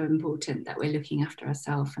important that we're looking after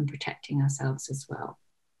ourselves and protecting ourselves as well.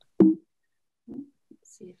 Let's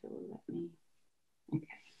see if it will let me. Okay.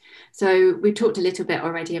 So we talked a little bit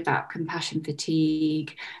already about compassion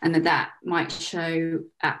fatigue, and that might show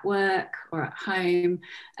at work or at home.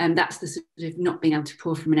 And that's the sort of not being able to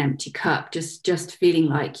pour from an empty cup, just feeling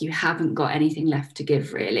like you haven't got anything left to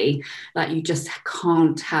give, really, like you just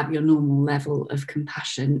can't have your normal level of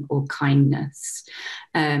compassion or kindness.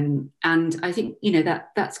 And I think,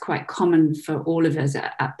 that's quite common for all of us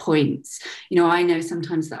at points. I know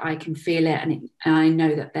sometimes that I can feel it, and I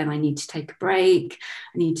know that then I need to take a break,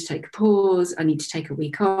 I need to take a pause, I need to take a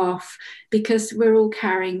week off, because we're all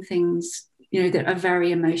carrying things that are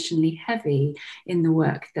very emotionally heavy in the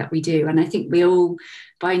work that we do. And I think we all,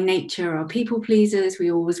 by nature, are people pleasers.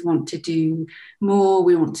 We always want to do more.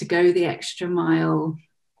 We want to go the extra mile,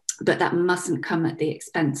 but that mustn't come at the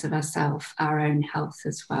expense of our own health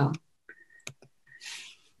as well.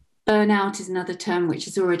 Burnout is another term which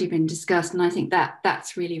has already been discussed, and I think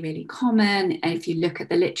that's really, really common. If you look at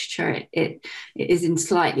the literature, it is in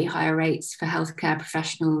slightly higher rates for healthcare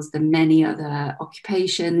professionals than many other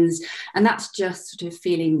occupations, and that's just sort of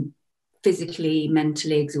feeling physically,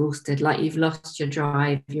 mentally exhausted, like you've lost your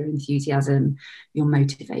drive, your enthusiasm, your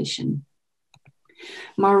motivation.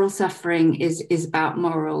 Moral suffering is about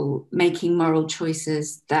making moral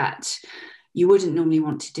choices that you wouldn't normally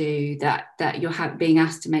want to do, that you're being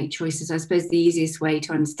asked to make choices. I suppose the easiest way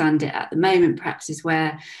to understand it at the moment perhaps is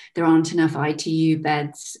where there aren't enough ITU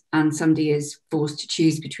beds and somebody is forced to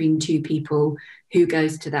choose between two people who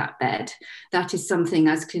goes to that bed. That is something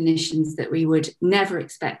as clinicians that we would never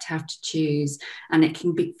expect to have to choose, and it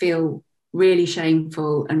can feel really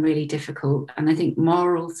shameful and really difficult. And I think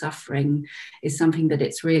moral suffering is something that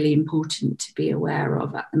it's really important to be aware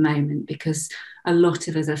of at the moment, because a lot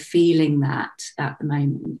of us are feeling that at the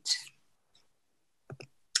moment.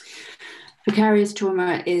 Vicarious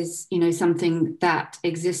trauma is, something that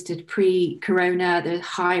existed pre-corona. There are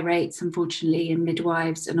high rates, unfortunately, in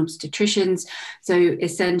midwives and obstetricians. So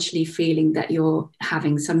essentially feeling that you're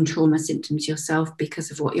having some trauma symptoms yourself because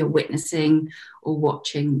of what you're witnessing or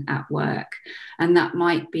watching at work. And that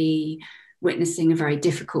might be witnessing a very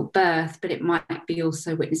difficult birth, but it might be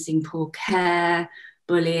also witnessing poor care,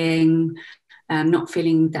 bullying, not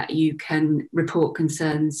feeling that you can report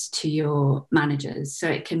concerns to your managers. So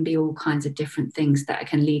it can be all kinds of different things that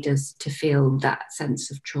can lead us to feel that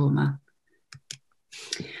sense of trauma.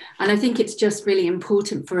 And I think it's just really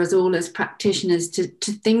important for us all as practitioners to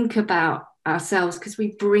think about ourselves, because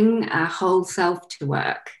we bring our whole self to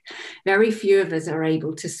work. Very few of us are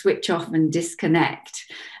able to switch off and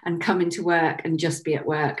disconnect and come into work and just be at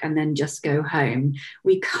work and then just go home.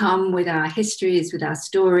 We come with our histories, with our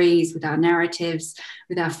stories, with our narratives,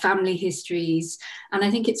 with our family histories. And I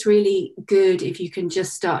think it's really good if you can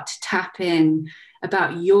just start to tap in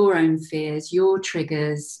about your own fears, your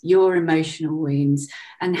triggers, your emotional wounds,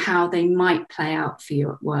 and how they might play out for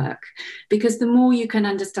you at work. Because the more you can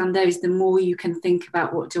understand those, the more you can think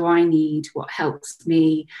about, what do I need? What helps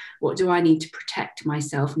me? What do I need to protect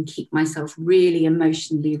myself and keep myself really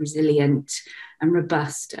emotionally resilient and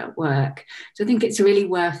robust at work? So I think it's really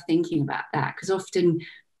worth thinking about that, because often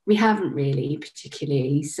we haven't really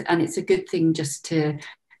particularly, and it's a good thing just to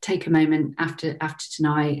take a moment after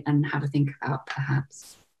tonight and have a think about,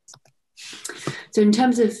 perhaps. So in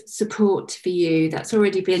terms of support for you, that's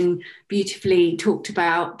already been beautifully talked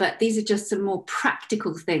about, but these are just some more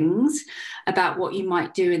practical things about what you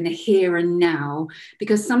might do in the here and now,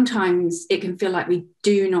 because sometimes it can feel like we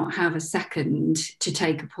do not have a second to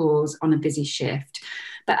take a pause on a busy shift.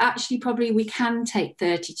 But actually, probably we can take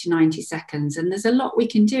 30 to 90 seconds, and there's a lot we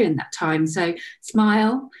can do in that time. So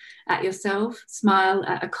smile at yourself, smile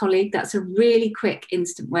at a colleague. That's a really quick,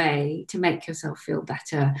 instant way to make yourself feel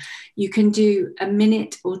better. You can do a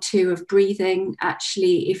minute or two of breathing.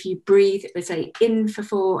 Actually, if you breathe, let's say in for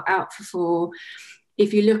 4, out for 4,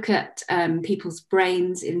 if you look at people's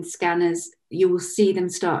brains in scanners, you will see them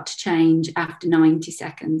start to change after 90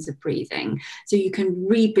 seconds of breathing. So you can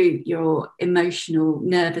reboot your emotional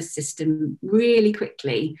nervous system really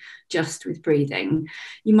quickly just with breathing.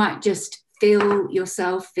 You might just feel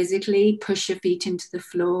yourself physically, push your feet into the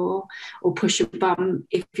floor, or push your bum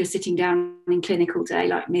if you're sitting down in clinical day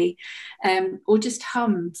like me, or just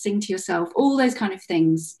hum, sing to yourself. All those kind of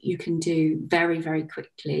things you can do very, very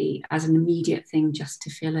quickly as an immediate thing just to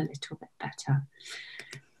feel a little bit better.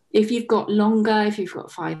 If you've got longer, if you've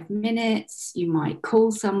got 5 minutes, you might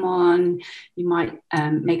call someone, you might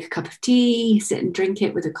make a cup of tea, sit and drink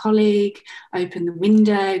it with a colleague, open the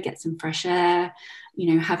window, get some fresh air,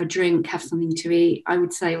 have a drink, have something to eat. I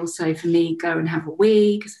would say also for me, go and have a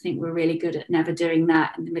wee, because I think we're really good at never doing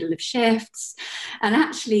that in the middle of shifts. And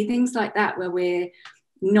actually things like that, where we're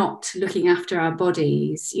not looking after our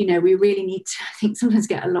bodies. You know, we really need to, I think, sometimes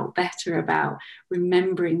get a lot better about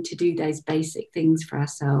remembering to do those basic things for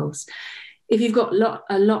ourselves. If you've got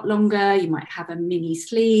a lot longer, you might have a mini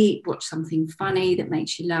sleep, watch something funny that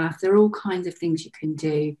makes you laugh. There are all kinds of things you can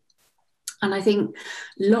do. And I think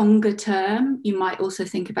longer term, you might also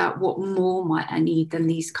think about what more might I need than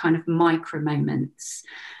these kind of micro moments.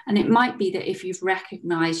 And it might be that if you've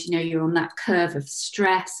recognized, you know, you're on that curve of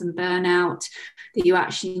stress and burnout, that you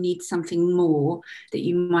actually need something more, that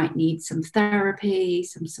you might need some therapy,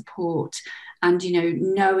 some support. And, you know,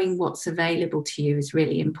 knowing what's available to you is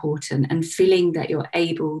really important, and feeling that you're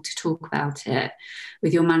able to talk about it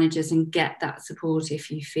with your managers and get that support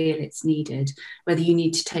if you feel it's needed, whether you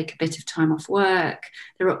need to take a bit of time off work.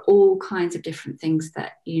 There are all kinds of different things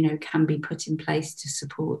that, you know, can be put in place to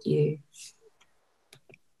support you.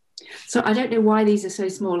 So I don't know why these are so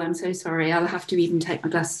small. I'm so sorry. I'll have to even take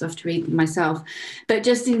my glasses off to read them myself. But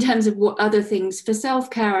just in terms of what other things for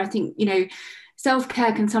self-care, I think, you know,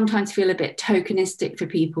 self-care can sometimes feel a bit tokenistic for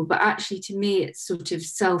people, but actually to me, it's sort of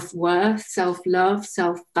self-worth, self-love,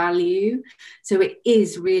 self-value. So it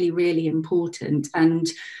is really, really important. And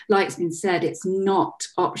like it's been said, it's not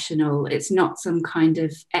optional. It's not some kind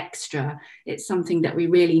of extra. It's something that we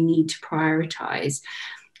really need to prioritize.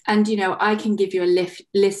 And, you know, I can give you a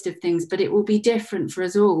list of things, but it will be different for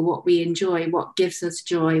us all, what we enjoy, what gives us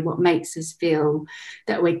joy, what makes us feel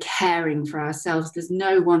that we're caring for ourselves. There's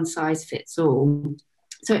no one size fits all.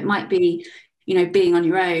 So it might be, you know, being on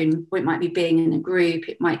your own, or it might be being in a group,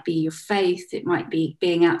 it might be your faith, it might be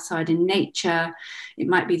being outside in nature, it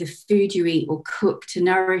might be the food you eat or cook to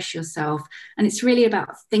nourish yourself. And it's really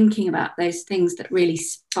about thinking about those things that really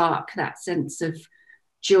spark that sense of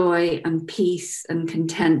joy and peace and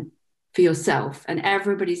content for yourself. And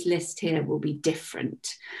everybody's list here will be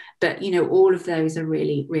different, but, you know, all of those are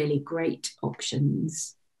really, really great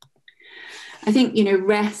options. I think, you know,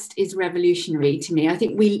 rest is revolutionary to me. I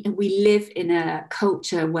think we live in a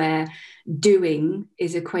culture where doing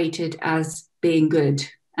is equated as being good,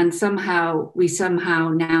 and we somehow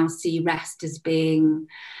now see rest as being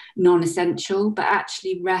non-essential, but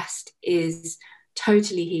actually rest is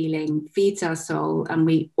totally healing, feeds our soul, and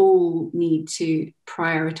we all need to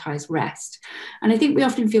prioritize rest. And I think we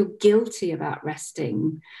often feel guilty about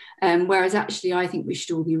resting, whereas actually I think we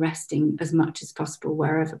should all be resting as much as possible,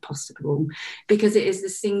 wherever possible, because it is the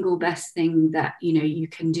single best thing that, you know, you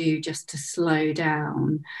can do just to slow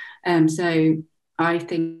down. So I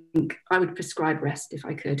think I would prescribe rest if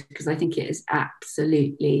I could, because I think it is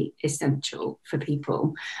absolutely essential for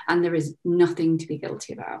people, and there is nothing to be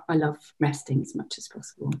guilty about. I love resting as much as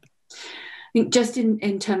possible. I think just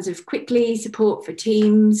in terms of quickly support for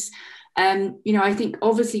teams, you know, I think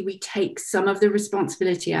obviously we take some of the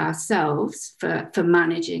responsibility ourselves for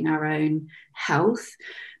managing our own health,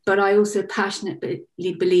 but I also passionately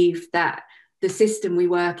believe that the system we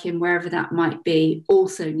work in, wherever that might be,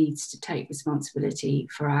 also needs to take responsibility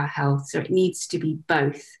for our health. So it needs to be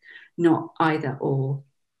both, not either or.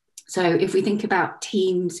 So if we think about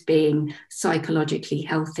teams being psychologically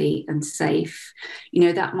healthy and safe, you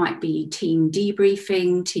know, that might be team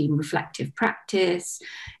debriefing, team reflective practice,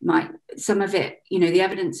 some of it, you know, the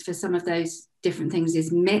evidence for some of those different things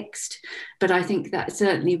is mixed, but I think that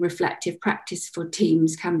certainly reflective practice for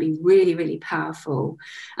teams can be really, really powerful.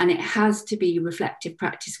 And it has to be reflective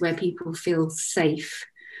practice where people feel safe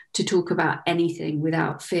to talk about anything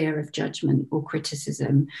without fear of judgment or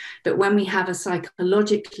criticism. But when we have a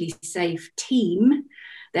psychologically safe team,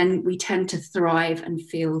 then we tend to thrive and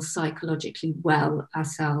feel psychologically well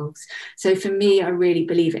ourselves. So for me, I really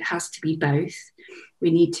believe it has to be both.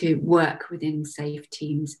 We need to work within safe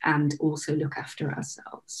teams and also look after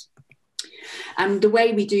ourselves. And the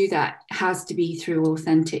way we do that has to be through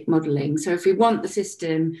authentic modelling. So if we want the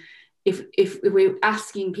system, if we're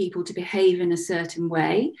asking people to behave in a certain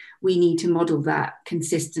way, we need to model that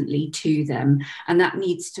consistently to them. And that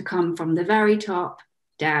needs to come from the very top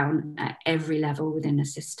down at every level within a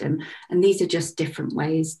system. And these are just different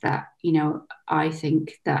ways that, you know, I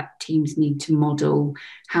think that teams need to model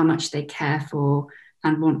how much they care for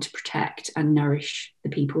and want to protect and nourish the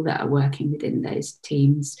people that are working within those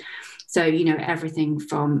teams. So, you know, everything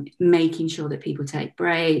from making sure that people take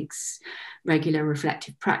breaks, regular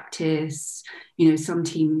reflective practice. You know, some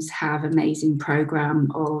teams have amazing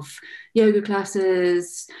program of yoga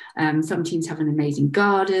classes. Some teams have an amazing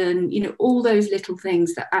garden. You know, all those little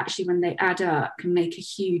things that actually, when they add up, can make a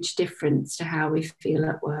huge difference to how we feel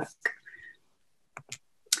at work.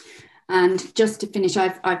 And just to finish,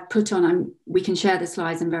 I've put on, we can share the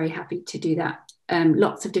slides, I'm very happy to do that,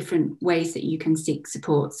 lots of different ways that you can seek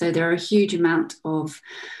support. So there are a huge amount of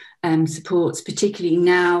supports, particularly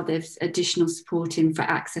now there's additional support in for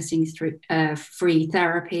accessing free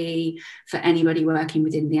therapy for anybody working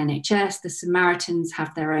within the NHS. The Samaritans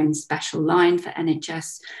have their own special line for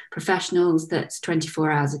NHS professionals that's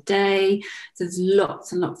 24 hours a day. So there's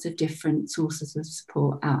lots and lots of different sources of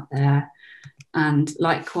support out there. And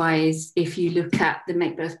likewise, if you look at the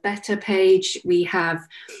Make Birth Better page, we have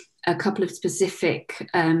a couple of specific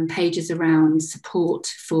pages around support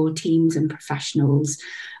for teams and professionals.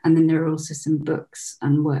 And then there are also some books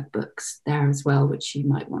and workbooks there as well, which you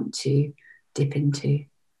might want to dip into.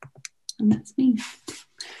 And that's me.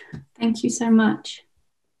 Thank you so much.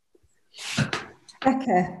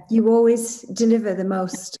 Becca, you always deliver the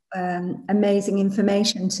most amazing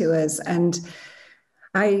information to us. And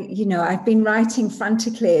I've been writing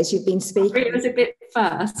frantically as you've been speaking. It was a bit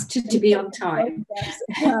fast to be on time.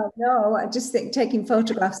 Well, no, I just think taking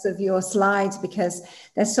photographs of your slides because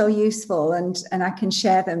they're so useful, and I can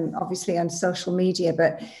share them obviously on social media.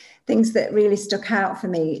 But things that really stuck out for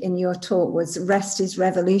me in your talk was rest is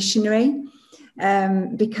revolutionary,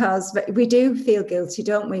 because we do feel guilty,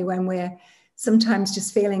 don't we, when we're sometimes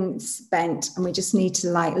just feeling spent and we just need to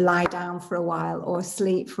lie down for a while or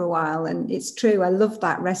sleep for a while. And it's true. I love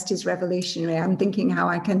that. Rest is revolutionary. I'm thinking how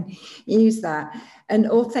I can use that. And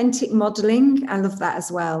authentic modeling, I love that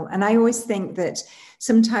as well. And I always think that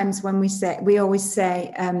sometimes when we always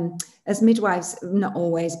say, as midwives, not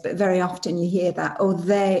always, but very often you hear that, oh,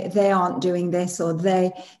 they aren't doing this, or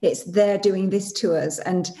they're doing this to us.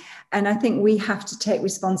 And I think we have to take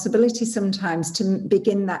responsibility sometimes to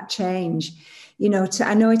begin that change.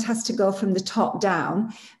 I know it has to go from the top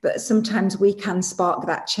down, but sometimes we can spark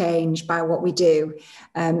that change by what we do.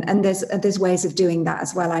 And there's ways of doing that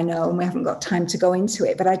as well, I know, and we haven't got time to go into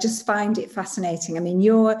it, but I just find it fascinating. I mean,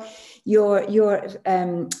 your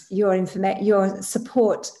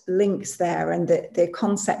support links there, and the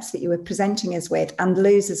concepts that you were presenting us with, and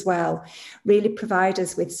Louise as well, really provide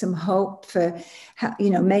us with some hope for,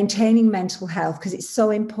 maintaining mental health, because it's so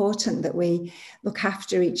important that we look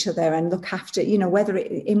after each other and look after, whether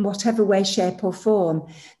in whatever way, shape or form,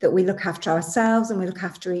 that we look after ourselves and we look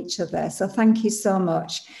after each other. So thank you so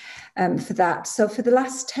much for that. So for the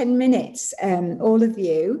last 10 minutes, all of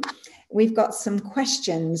you, we've got some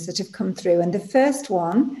questions that have come through. And the first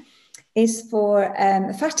one is for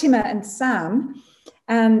Fatima and Sam.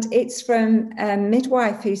 And it's from a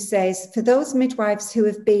midwife who says, for those midwives who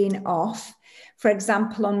have been off, for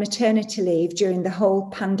example, on maternity leave during the whole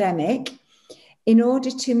pandemic, in order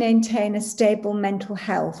to maintain a stable mental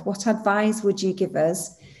health, what advice would you give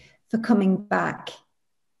us for coming back?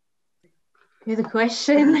 Good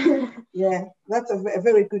question. Yeah, that's a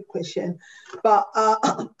very good question. But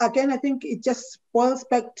again, I think it just boils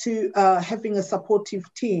back to having a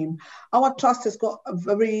supportive team. Our trust has got a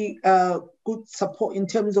very good support in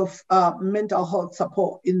terms of mental health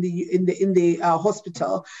support in the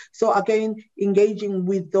hospital. So again, engaging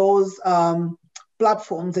with those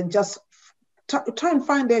platforms and just try and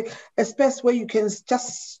find a space where you can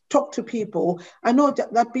just talk to people. I know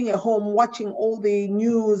that being at home, watching all the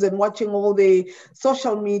news and watching all the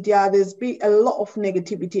social media, there's been a lot of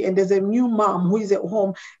negativity, and there's a new mom who is at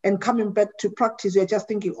home and coming back to practice. You're just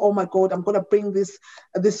thinking, oh my God, I'm going to bring this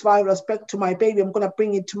virus back to my baby. I'm going to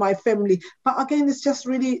bring it to my family. But again, it's just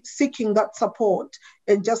really seeking that support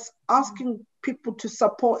and just asking people to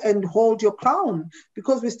support and hold your crown,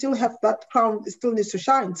 because we still have that crown. It still needs to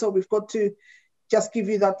shine. So we've got to just give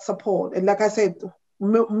you that support. And like I said,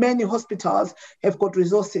 many hospitals have got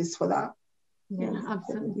resources for that. Yeah,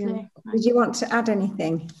 absolutely. Yeah. Did you want to add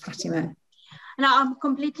anything, Fatima? And I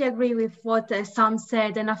completely agree with what Sam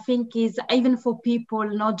said. And I think is even for people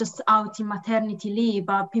not just out in maternity leave,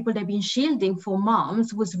 but people that have been shielding for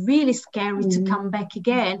months, was really scary to come back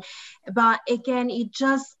again. But again,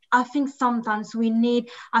 I think sometimes we need,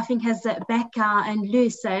 I think as Becca and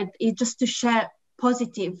Louise said, it's just to share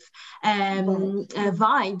positive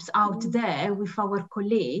vibes out there with our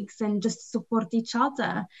colleagues and just support each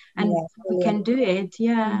other, and we can do it.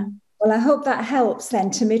 Well, I hope that helps then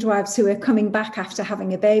to midwives who are coming back after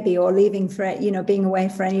having a baby or leaving for, being away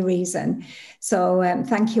for any reason. So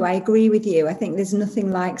thank you. I agree with you. I think there's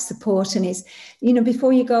nothing like support, and it's,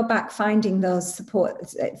 before you go back, finding those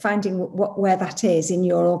support, finding where that is in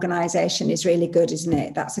your organisation is really good, isn't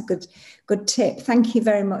it? That's a good tip. Thank you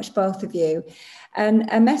very much, both of you. And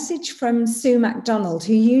a message from Sue MacDonald,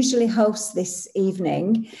 who usually hosts this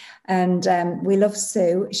evening, and we love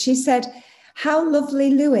Sue. She said, "How lovely,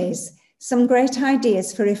 Louise. Some great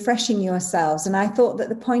ideas for refreshing yourselves." And I thought that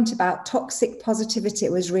the point about toxic positivity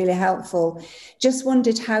was really helpful. Just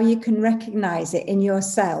wondered how you can recognise it in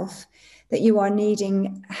yourself, that you are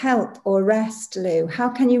needing help or rest, Lou? How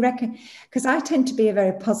can you reckon? Because I tend to be a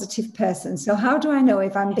very positive person. So how do I know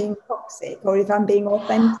if I'm being toxic or if I'm being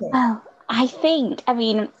authentic? Well, I think,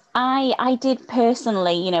 I did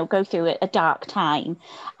personally, go through a dark time.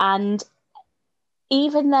 And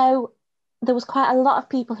even though there was quite a lot of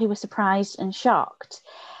people who were surprised and shocked,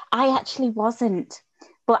 I actually wasn't.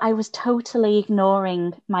 But I was totally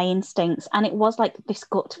ignoring my instincts, and it was like this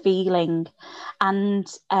gut feeling, and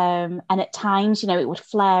at times, it would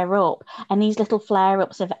flare up, and these little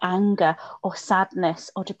flare-ups of anger or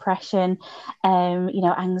sadness or depression,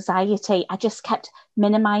 anxiety, I just kept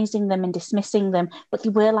minimizing them and dismissing them, but they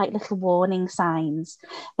were like little warning signs.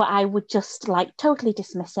 But I would just like totally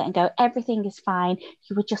dismiss it and go, everything is fine,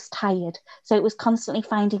 you were just tired. So it was constantly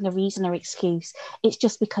finding a reason or excuse. It's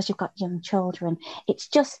just because you've got young children, it's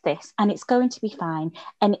just this, and it's going to be fine.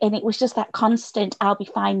 And it was just that constant, I'll be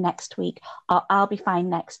fine next week, or I'll be fine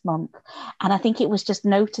next month. And I think it was just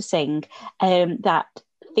noticing that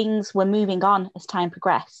things were moving on as time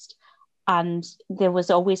progressed. And there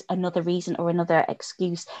was always another reason or another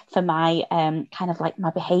excuse for my kind of like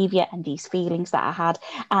my behavior and these feelings that I had.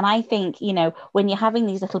 And I think, when you're having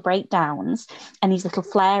these little breakdowns and these little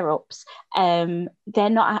flare-ups, they're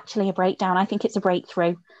not actually a breakdown. I think it's a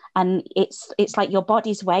breakthrough. And it's like your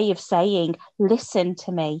body's way of saying, listen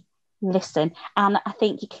to me, listen. And I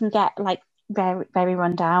think you can get like very, very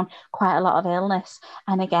run down, quite a lot of illness.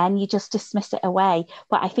 And again, you just dismiss it away.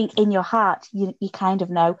 But I think in your heart, you kind of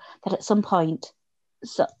know that at some point,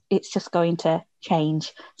 so it's just going to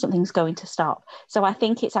change. Something's going to stop. So I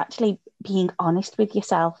think it's actually being honest with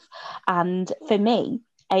yourself. And for me,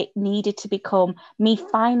 it needed to become me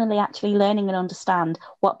finally actually learning and understand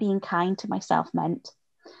what being kind to myself meant.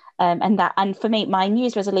 And for me, my New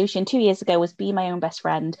Year's resolution 2 years ago was be my own best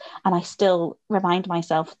friend. And I still remind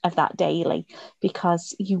myself of that daily,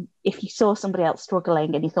 because if you saw somebody else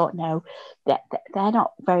struggling and you thought, no, they're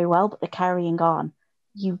not very well, but they're carrying on,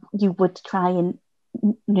 you would try and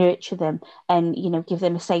nurture them and, give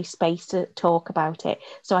them a safe space to talk about it.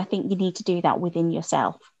 So I think you need to do that within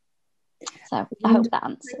yourself. So I hope that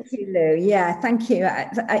answers. Thank you, Lou. Yeah, thank you.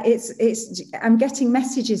 I'm getting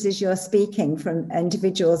messages as you're speaking from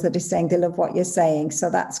individuals that are saying they love what you're saying.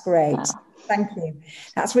 So that's great. Wow. Thank you.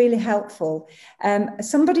 That's really helpful.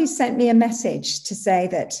 Somebody sent me a message to say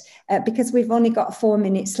that because we've only got 4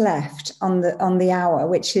 minutes left on the hour,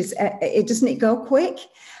 which is doesn't it go quick?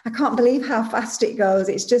 I can't believe how fast it goes.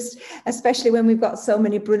 It's just, especially when we've got so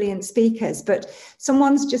many brilliant speakers. But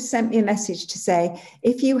someone's just sent me a message to say,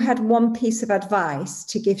 if you had one piece of advice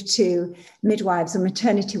to give to midwives or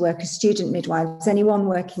maternity workers, student midwives, anyone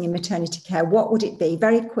working in maternity care, what would it be?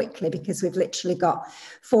 Very quickly, because we've literally got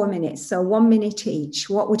 4 minutes. So 1 minute each.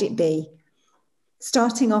 What would it be?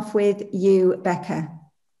 Starting off with you, Becca.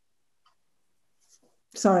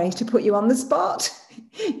 Sorry to put you on the spot.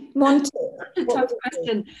 One tip. Tough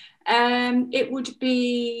question. It would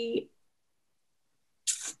be,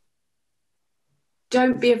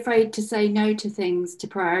 don't be afraid to say no to things to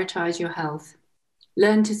prioritise your health.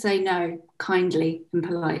 Learn to say no kindly and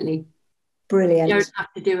politely. Brilliant. You don't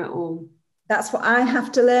have to do it all. That's what I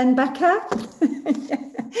have to learn, Becca.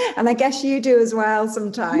 And I guess you do as well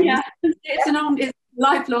sometimes. Yeah, it's a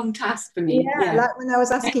lifelong task for me. Yeah, like when I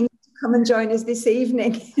was asking you to come and join us this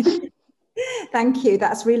evening. Thank you.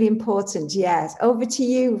 That's really important. Yes. Over to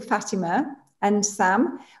you, Fatima and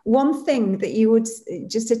Sam. One thing that you would,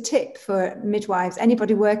 just a tip for midwives,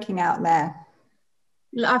 anybody working out there.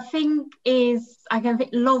 I think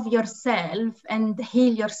love yourself and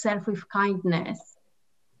heal yourself with kindness.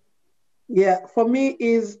 Yeah, for me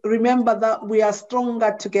is remember that we are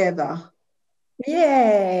stronger together.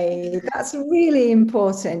 Yay, that's really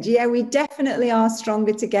important. Yeah, we definitely are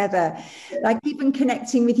stronger together. Like even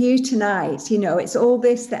connecting with you tonight, it's all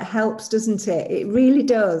this that helps, doesn't it? It really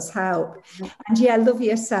does help. And yeah, love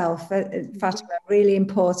yourself, Fatima, really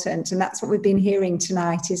important. And that's what we've been hearing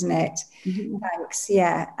tonight, isn't it? Mm-hmm. Thanks.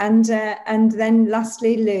 Yeah. And then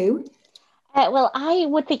lastly, Lou. Well, I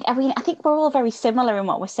think we're all very similar in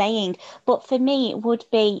what we're saying, but for me, it would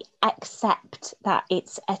be accept that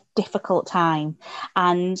it's a difficult time.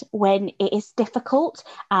 And when it is difficult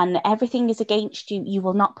and everything is against you, you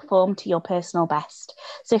will not perform to your personal best.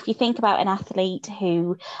 So if you think about an athlete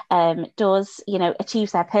who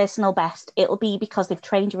achieves their personal best, it'll be because they've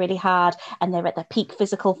trained really hard and they're at their peak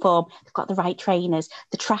physical form. They've got the right trainers.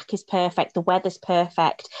 The track is perfect. The weather's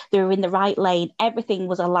perfect. They're in the right lane. Everything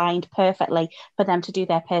was aligned perfectly for them to do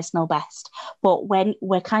their personal best. But when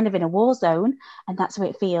we're kind of in a war zone, and that's how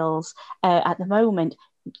it feels at the moment,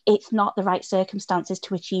 it's not the right circumstances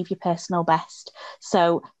to achieve your personal best.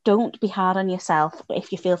 So don't be hard on yourself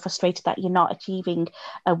if you feel frustrated that you're not achieving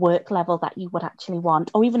a work level that you would actually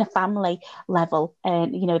want, or even a family level,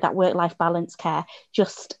 and that work-life balance care.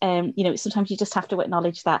 Just sometimes you just have to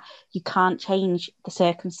acknowledge that you can't change the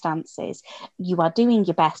circumstances. You are doing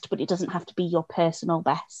your best, but it doesn't have to be your personal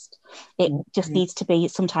best. It just needs to be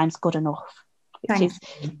sometimes good enough. Which is,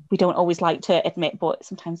 we don't always like to admit, but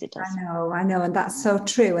sometimes it does. I know, and that's so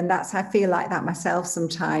true. And I feel like that myself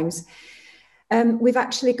sometimes. We've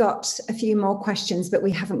actually got a few more questions, but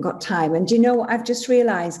we haven't got time. And do you know what I've just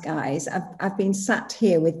realised, guys? I've been sat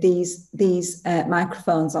here with these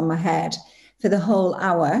microphones on my head for the whole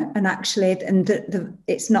hour, and actually,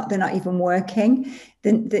 they're not even working.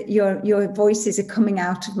 Your voices are coming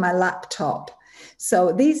out of my laptop.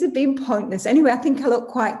 So these have been pointless. Anyway, I think I look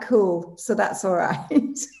quite cool, so that's all right.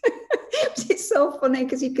 It's so funny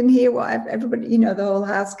because you can hear what everybody, the whole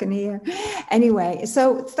house can hear. Anyway,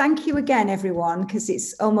 so thank you again, everyone, because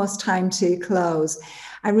it's almost time to close.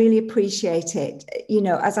 I really appreciate it.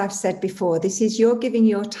 As I've said before, you're giving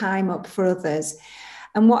your time up for others.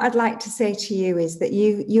 And what I'd like to say to you is that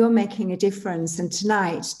you're making a difference. And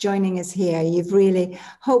tonight, joining us here, you've really,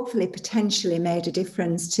 hopefully, potentially made a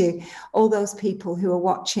difference to all those people who are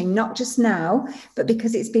watching, not just now, but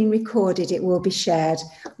because it's been recorded, it will be shared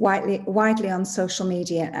widely on social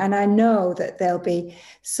media. And I know that there'll be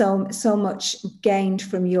so much gained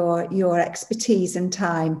from your expertise and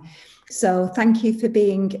time. So thank you for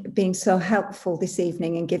being so helpful this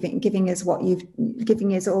evening and giving us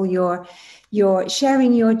giving us all your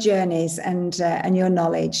sharing your journeys and your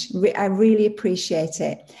knowledge. I really appreciate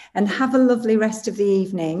it. And have a lovely rest of the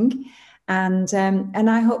evening. And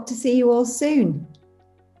I hope to see you all soon.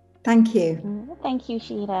 Thank you. Thank you,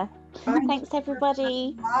 Sheena. Bye. Thanks,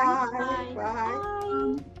 everybody. Bye.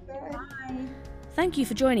 Bye. Bye. Thank you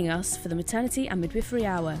for joining us for the Maternity and Midwifery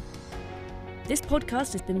Hour. This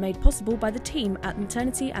podcast has been made possible by the team at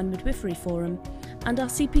Maternity and Midwifery Forum and our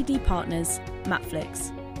CPD partners,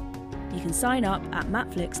 Matflix. You can sign up at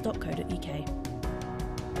matflix.co.uk.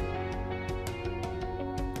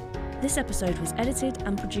 This episode was edited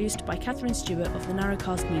and produced by Catherine Stewart of the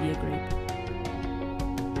Narrowcast Media Group.